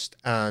focused,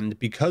 and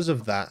because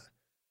of that,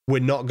 we're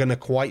not going to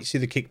quite see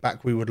the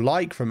kickback we would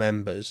like from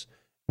Embers,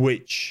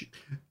 which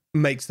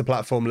makes the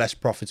platform less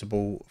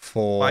profitable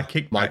for By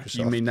kickback, Microsoft.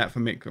 You mean that for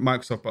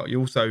Microsoft, but you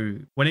also,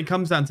 when it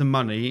comes down to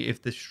money,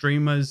 if the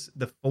streamers,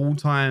 the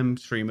full-time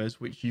streamers,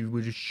 which you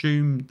would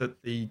assume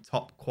that the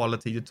top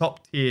quality, the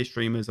top tier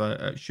streamers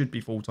should be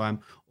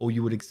full-time, or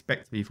you would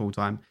expect to be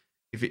full-time,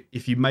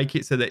 if you make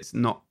it so that it's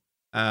not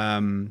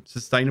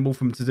sustainable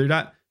for them to do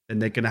that, then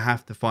they're going to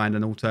have to find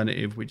an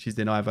alternative, which is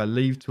then either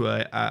leave to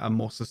a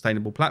more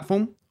sustainable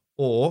platform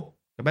or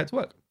go back to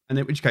work. And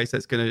in which case,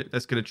 that's going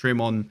to trim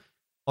on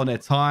their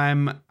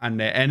time and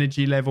their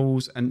energy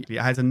levels, and it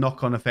has a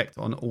knock-on effect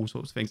on all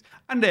sorts of things.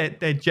 And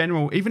their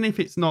general, even if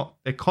it's not,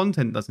 their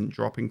content doesn't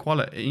drop in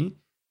quality,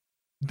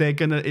 that's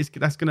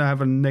gonna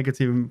have a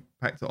negative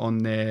impact on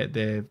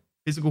their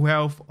physical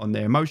health, on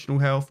their emotional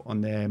health,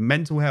 on their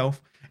mental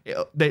health.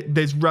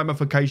 there's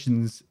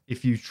ramifications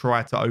if you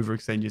try to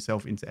overextend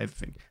yourself into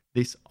everything.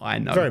 This I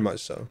know. Very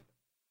much so.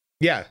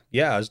 Yeah,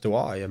 as do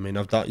I. I mean,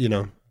 I've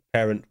done,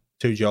 parent,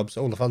 2 jobs,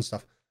 all the fun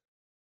stuff.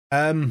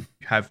 You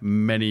have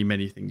many,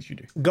 many things you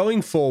do.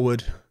 Going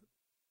forward,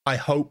 I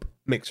hope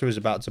Mixer is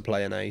about to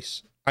play an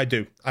ace. I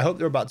do. I hope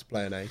they're about to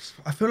play an ace.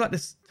 I feel like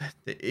this.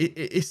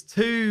 It's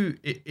too.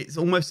 It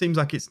almost seems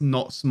like it's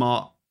not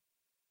smart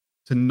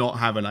to not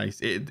have an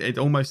ace. It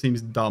almost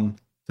seems dumb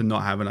to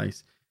not have an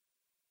ace.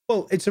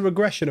 Well, it's a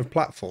regression of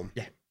platform.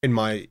 Yeah. In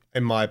my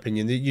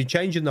opinion, you're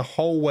changing the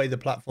whole way the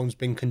platform's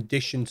been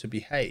conditioned to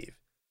behave.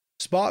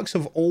 Sparks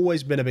have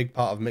always been a big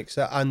part of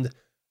Mixer, and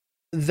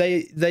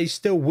they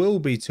still will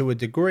be to a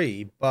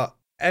degree, but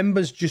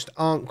Embers just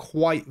aren't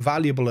quite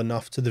valuable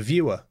enough to the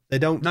viewer. They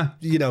don't,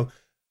 the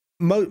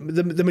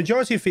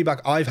majority of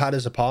feedback I've had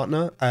as a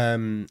partner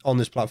on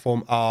this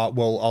platform are,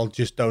 well, I'll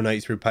just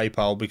donate through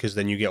PayPal because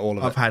then you get all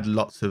of it. I've had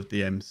lots of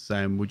DMs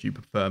saying, would you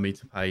prefer me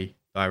to pay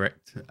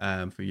direct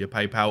for your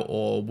PayPal,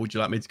 or would you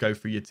like me to go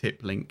through your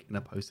tip link in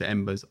opposed to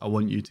Embers? I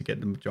want you to get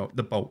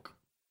the bulk.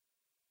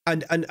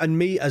 And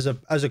me as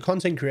a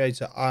content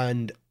creator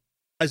and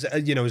as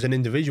an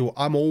individual,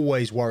 I'm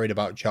always worried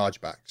about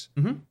chargebacks.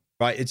 Mm-hmm.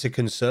 Right, it's a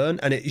concern,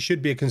 and it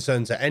should be a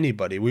concern to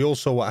anybody. We all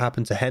saw what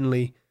happened to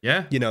Henley.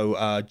 Yeah,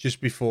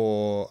 just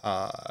before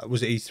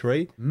was it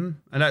E3? And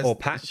that's or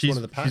PAX, one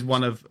of the PAX. She's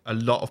one of a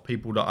lot of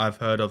people that I've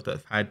heard of that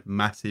have had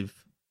mass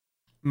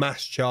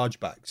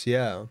chargebacks.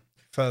 Yeah,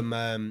 from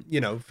and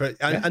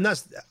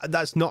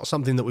that's not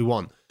something that we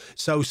want.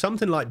 So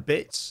something like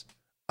bits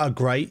are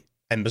great,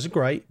 Embers are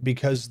great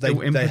because they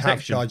have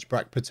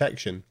chargeback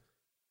protection.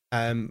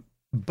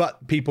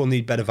 But people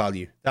need better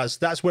value.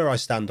 That's where I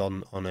stand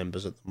on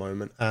Embers at the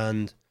moment,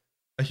 and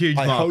a huge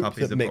markup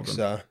is the Mixer,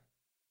 problem.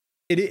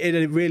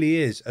 It really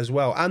is as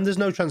well, and there's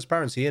no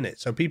transparency in it,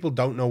 so people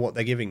don't know what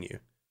they're giving you,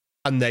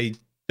 and they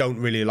don't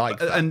really like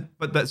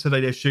that. So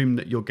they assume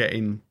that you're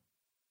getting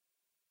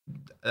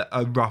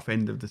a rough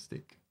end of the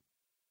stick.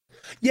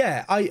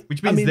 Yeah,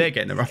 which means they're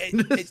getting a rough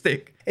end of the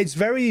stick. It's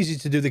very easy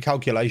to do the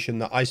calculation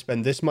that I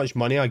spend this much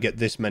money, I get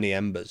this many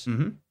Embers.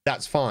 Mm-hmm.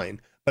 That's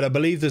fine. But I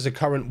believe there's a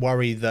current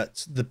worry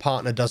that the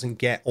partner doesn't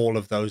get all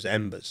of those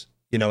Embers,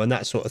 and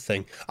that sort of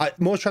thing.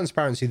 More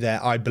transparency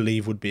there, I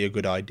believe, would be a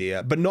good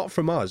idea, but not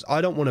from us. I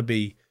don't want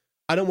to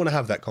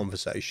have that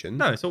conversation.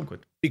 No, it's all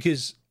good.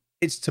 Because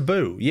it's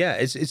taboo. Yeah,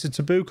 it's a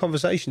taboo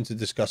conversation to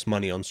discuss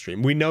money on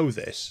stream. We know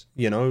this,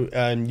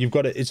 and you've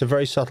got it's a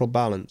very subtle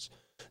balance.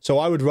 So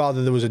I would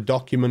rather there was a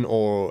document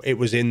or it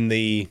was in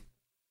the,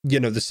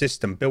 the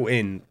system built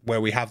in where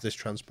we have this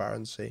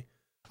transparency.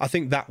 I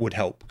think that would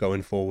help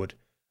going forward,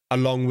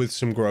 along with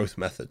some growth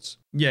methods.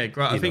 Yeah,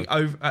 I think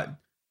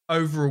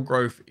overall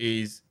growth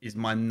is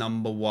my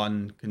number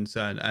one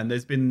concern, and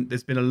there's been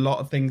a lot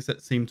of things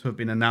that seem to have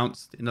been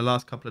announced in the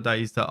last couple of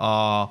days that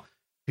are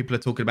people are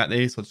talking about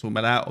this or talking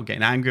about that or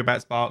getting angry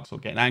about Sparks or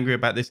getting angry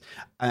about this,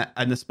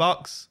 and the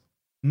Sparks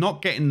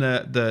not getting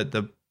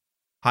the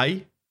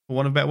pay, for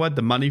want of a better word,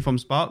 the money from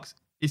Sparks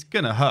is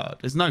gonna hurt.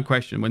 There's no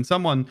question.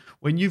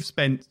 When you've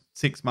spent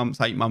 6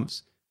 months, 8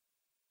 months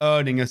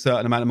earning a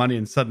certain amount of money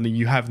and suddenly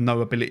you have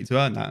no ability to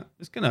earn that,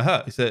 it's going to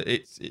hurt.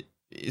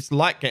 It's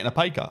like getting a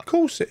pay cut. Of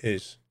course it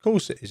is.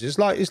 It's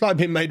like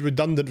being made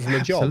redundant from a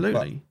job.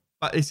 Absolutely.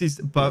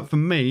 But for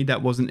me,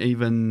 that wasn't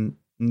even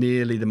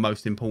nearly the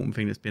most important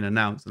thing that's been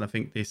announced. And I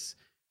think this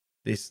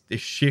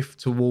shift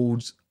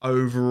towards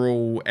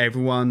overall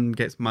everyone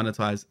gets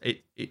monetized.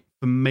 It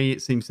for me,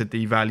 it seems to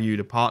devalue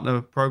the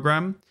partner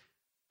program,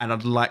 and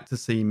I'd like to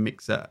see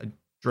Mixer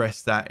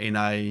address that in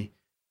a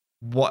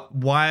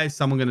why is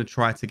someone going to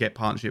try to get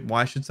partnership?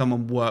 Why should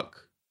someone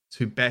work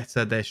to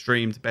better their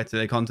stream, to better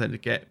their content, to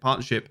get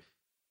partnership?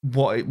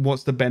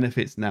 What's the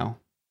benefits now?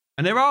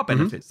 And there are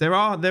benefits.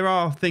 Mm-hmm. There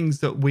are things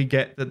that we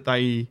get that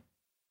the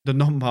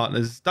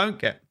non-partners don't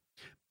get.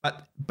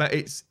 But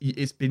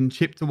it's been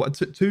chipped to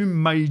what two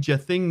major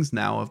things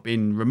now have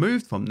been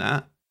removed from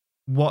that.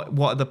 What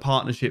are the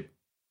partnership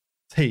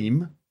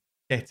team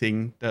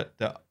getting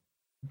that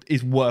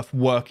is worth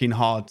working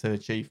hard to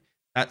achieve?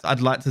 I'd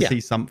like to see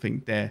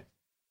something there.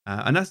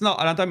 And that's not,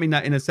 and I don't mean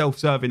that in a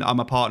self-serving, I'm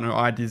a partner,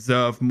 I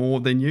deserve more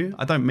than you.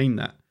 I don't mean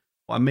that.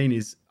 What I mean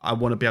is I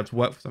want to be able to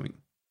work for something.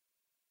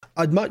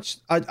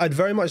 I'd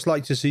very much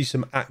like to see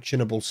some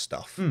actionable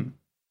stuff.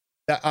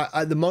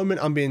 At the moment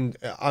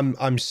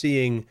I'm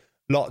seeing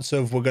lots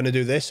of we're going to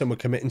do this and we're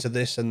committing to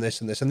this and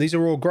this and this, and these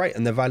are all great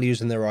and their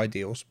values and their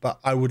ideals, but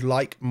I would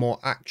like more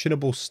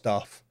actionable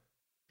stuff.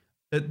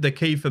 The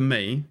key for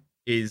me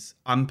is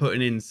I'm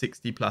putting in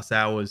 60 plus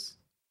hours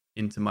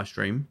into my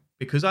stream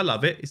because I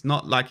love it. It's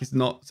not like it's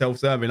not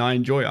self-serving. I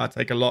enjoy it. I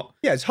take a lot.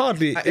 Yeah, it's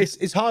hardly a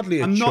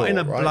I'm chore, not in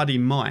a bloody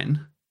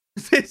mine.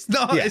 It's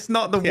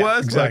not the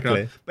worst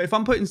exactly. But if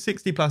I'm putting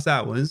 60 plus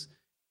hours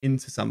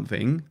into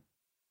something,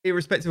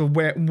 irrespective of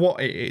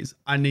what it is,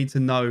 I need to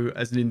know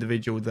as an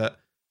individual that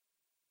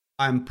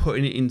I'm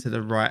putting it into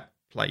the right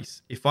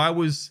place. If I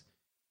was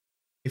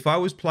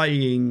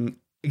playing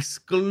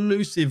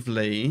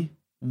exclusively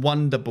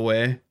Wonder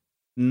Boy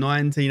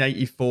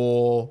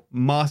 1984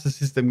 Master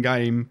System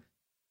game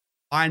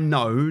I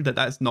know that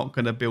that's not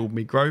going to build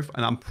me growth,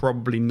 and I'm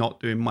probably not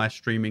doing my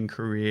streaming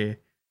career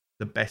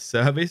the best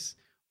service.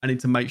 I need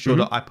to make sure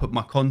that I put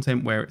my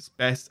content where it's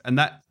best, and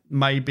that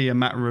may be a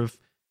matter of,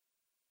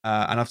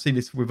 and I've seen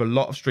this with a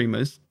lot of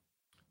streamers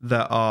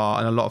that are,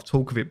 and a lot of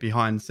talk of it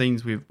behind the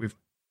scenes with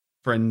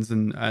friends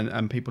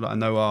and people that I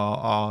know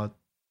are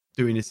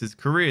doing this as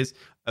careers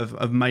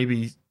of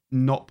maybe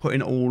not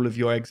putting all of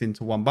your eggs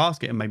into one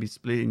basket and maybe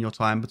splitting your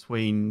time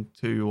between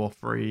 2 or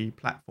 3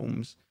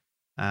 platforms.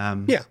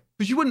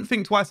 Because you wouldn't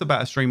think twice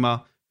about a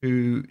streamer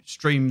who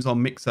streams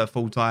on Mixer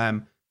full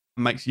time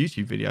and makes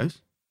YouTube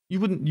videos. You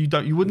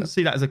wouldn't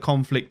see that as a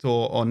conflict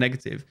or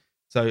negative.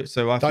 So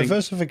I think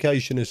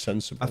diversification is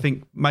sensible. I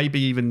think maybe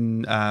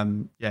even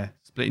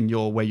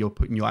splitting where you're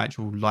putting your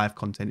actual live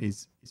content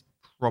is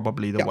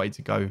probably the way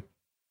to go.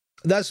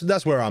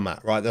 That's where I'm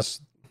at, right?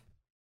 That's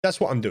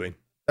what I'm doing.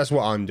 That's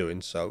what I'm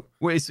doing. So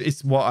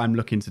it's what I'm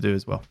looking to do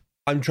as well.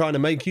 I'm trying to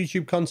make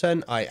YouTube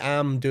content. I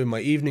am doing my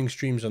evening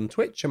streams on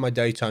Twitch and my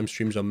daytime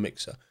streams on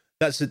Mixer.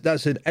 That's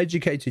an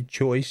educated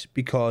choice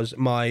because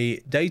my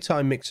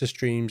daytime Mixer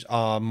streams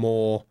are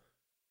more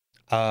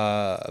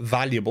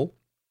valuable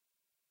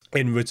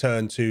in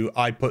return to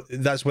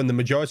that's when the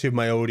majority of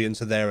my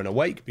audience are there and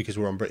awake because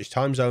we're on British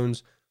time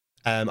zones.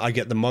 I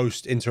get the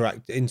most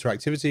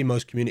interactivity,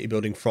 most community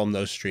building from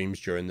those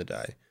streams during the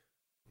day.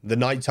 The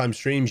nighttime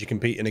streams, you're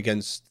competing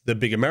against the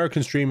big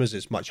American streamers.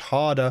 It's much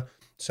harder.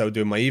 So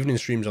doing my evening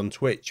streams on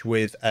Twitch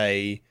with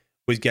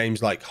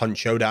games like Hunt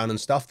Showdown and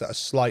stuff that are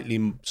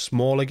slightly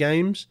smaller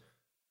games,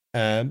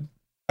 I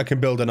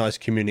can build a nice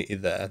community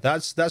there.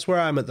 That's where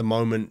I am at the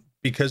moment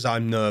because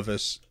I'm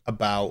nervous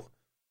about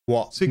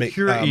what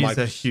security is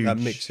a huge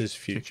Mixer's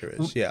future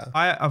is. Yeah,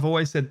 I've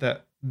always said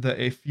that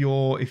if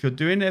you're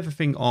doing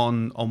everything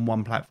on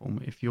one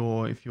platform, if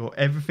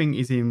everything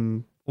is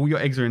in, all your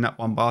eggs are in that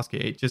one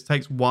basket, it just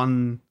takes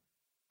one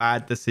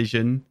bad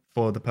decision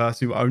for the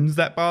person who owns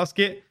that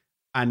basket,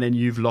 and then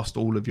you've lost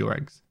all of your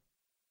eggs.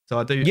 So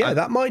I do. Yeah,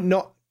 that might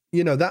not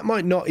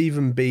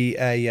even be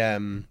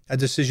a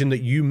decision that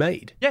you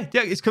made. Yeah.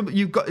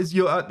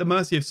 You're at the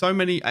mercy of so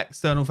many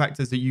external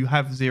factors that you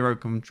have zero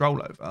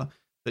control over.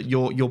 That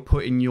you're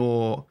putting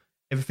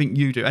everything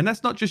you do, and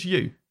that's not just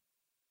you.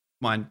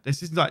 Mind,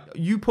 this is like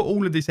you put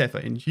all of this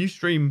effort in. You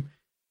stream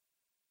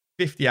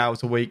 50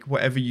 hours a week,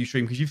 whatever you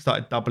stream, because you've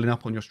started doubling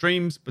up on your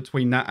streams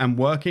between that and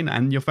working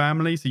and your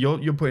family. So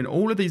you're putting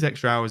all of these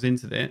extra hours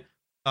into it.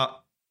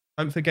 But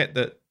don't forget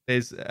that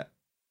there's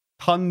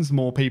tons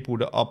more people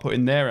that are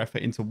putting their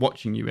effort into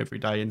watching you every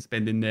day and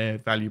spending their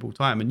valuable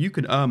time, and you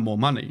can earn more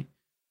money,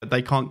 but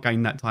they can't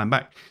gain that time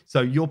back.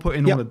 So you're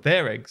putting all of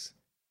their eggs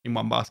in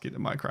one basket that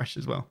might crash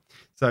as well.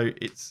 So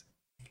it's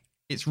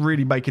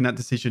really making that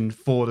decision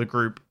for the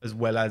group as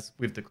well as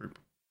with the group.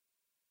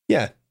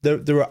 Yeah,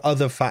 there are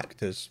other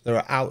factors. There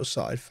are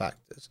outside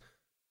factors.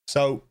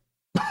 So,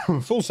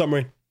 full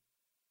summary.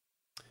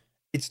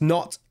 It's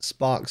not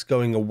Sparks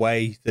going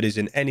away that is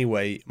in any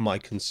way my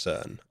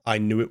concern. I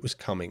knew it was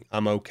coming.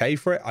 I'm okay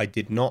for it. I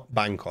did not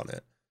bank on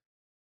it.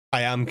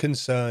 I am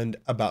concerned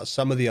about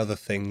some of the other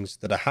things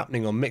that are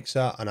happening on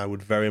Mixer, and I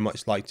would very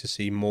much like to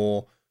see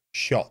more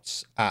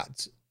shots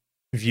at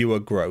viewer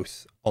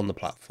growth on the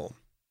platform.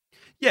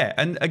 Yeah,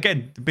 and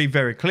again, to be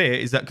very clear,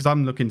 is that because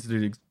I'm looking to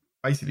do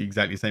basically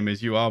exactly the same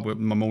as you are.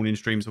 My morning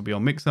streams will be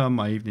on Mixer,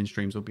 my evening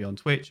streams will be on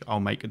Twitch. I'll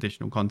make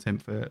additional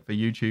content for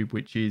YouTube,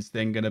 which is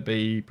then going to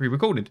be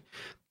pre-recorded.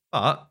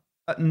 But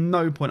at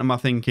no point am I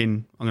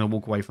thinking I'm going to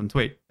walk away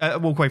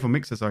from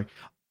Mixer. Sorry.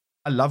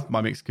 I love my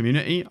Mixer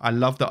community. I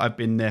love that I've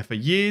been there for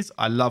years.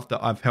 I love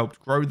that I've helped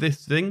grow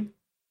this thing.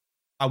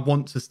 I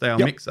want to stay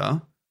on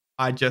Mixer.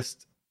 I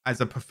just, as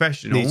a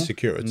professional,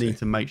 need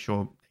to make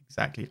sure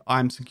exactly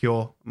I'm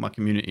secure, my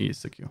community is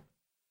secure.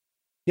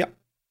 Yep.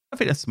 I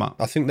think that's smart.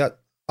 I think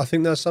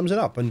that sums it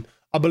up, and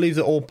I believe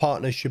that all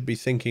partners should be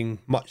thinking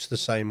much the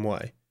same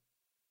way.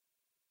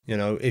 You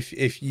know, if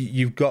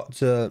you've got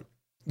to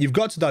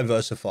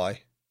diversify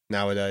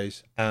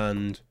nowadays,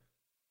 and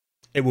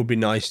it would be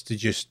nice to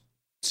just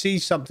see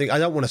something. I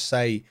don't want to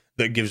say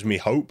that gives me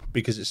hope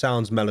because it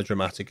sounds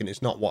melodramatic and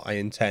it's not what I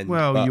intend.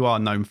 Well, you are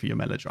known for your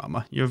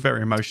melodrama. You're a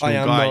very emotional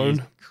guy. Known.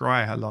 You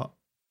cry a lot.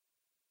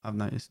 I've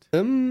noticed.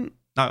 No,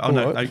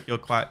 you're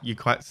quite.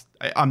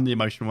 I'm the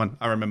emotional one.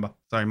 I remember.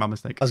 Sorry, my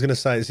mistake. I was going to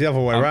say it's the other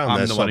way around.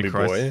 I'm the one who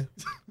boy.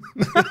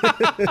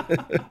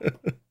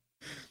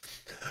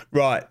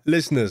 Right,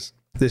 listeners.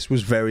 This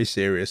was very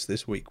serious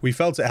this week. We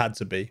felt it had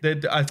to be.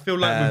 I feel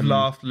like we've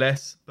laughed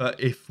less, but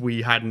if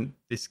we hadn't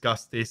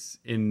discussed this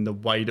in the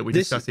way that we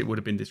discussed it, would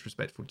have been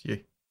disrespectful to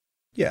you.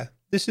 Yeah,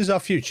 this is our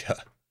future.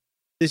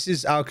 This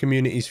is our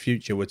community's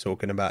future we're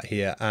talking about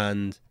here,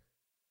 and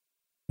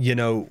you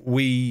know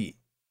we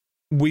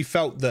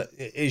felt that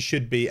it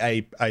should be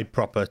a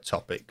proper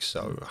topic.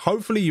 So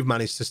hopefully you've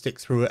managed to stick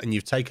through it and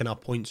you've taken our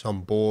points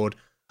on board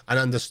and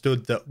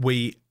understood that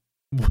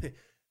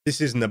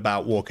this isn't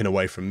about walking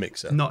away from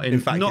Mixer. In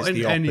fact, not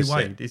in any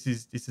way. This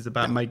is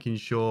about making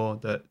sure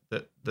that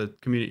the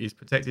community is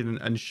protected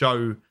and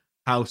show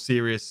how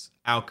serious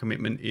our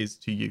commitment is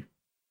to you.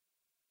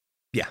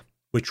 Yeah,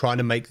 We're trying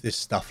to make this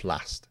stuff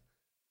last.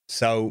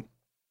 So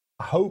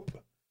I hope,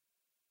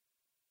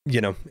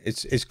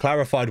 it's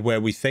clarified where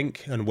we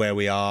think and where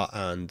we are.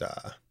 And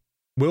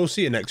we'll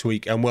see you next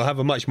week. And we'll have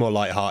a much more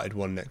lighthearted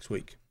one next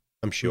week,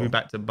 I'm sure. We'll be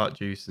back to butt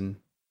juice and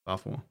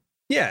bathwater.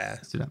 Yeah.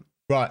 Let's do that.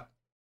 Right.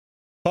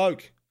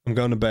 Folk, I'm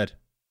going to bed.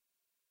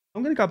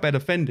 I'm going to go to bed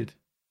offended.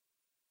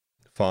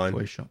 Fine.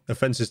 Toy shop.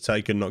 Offense is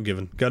taken, not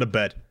given. Go to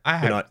bed. I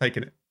have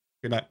taken it.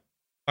 Good night.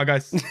 Bye,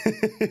 guys.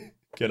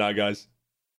 Good night, guys.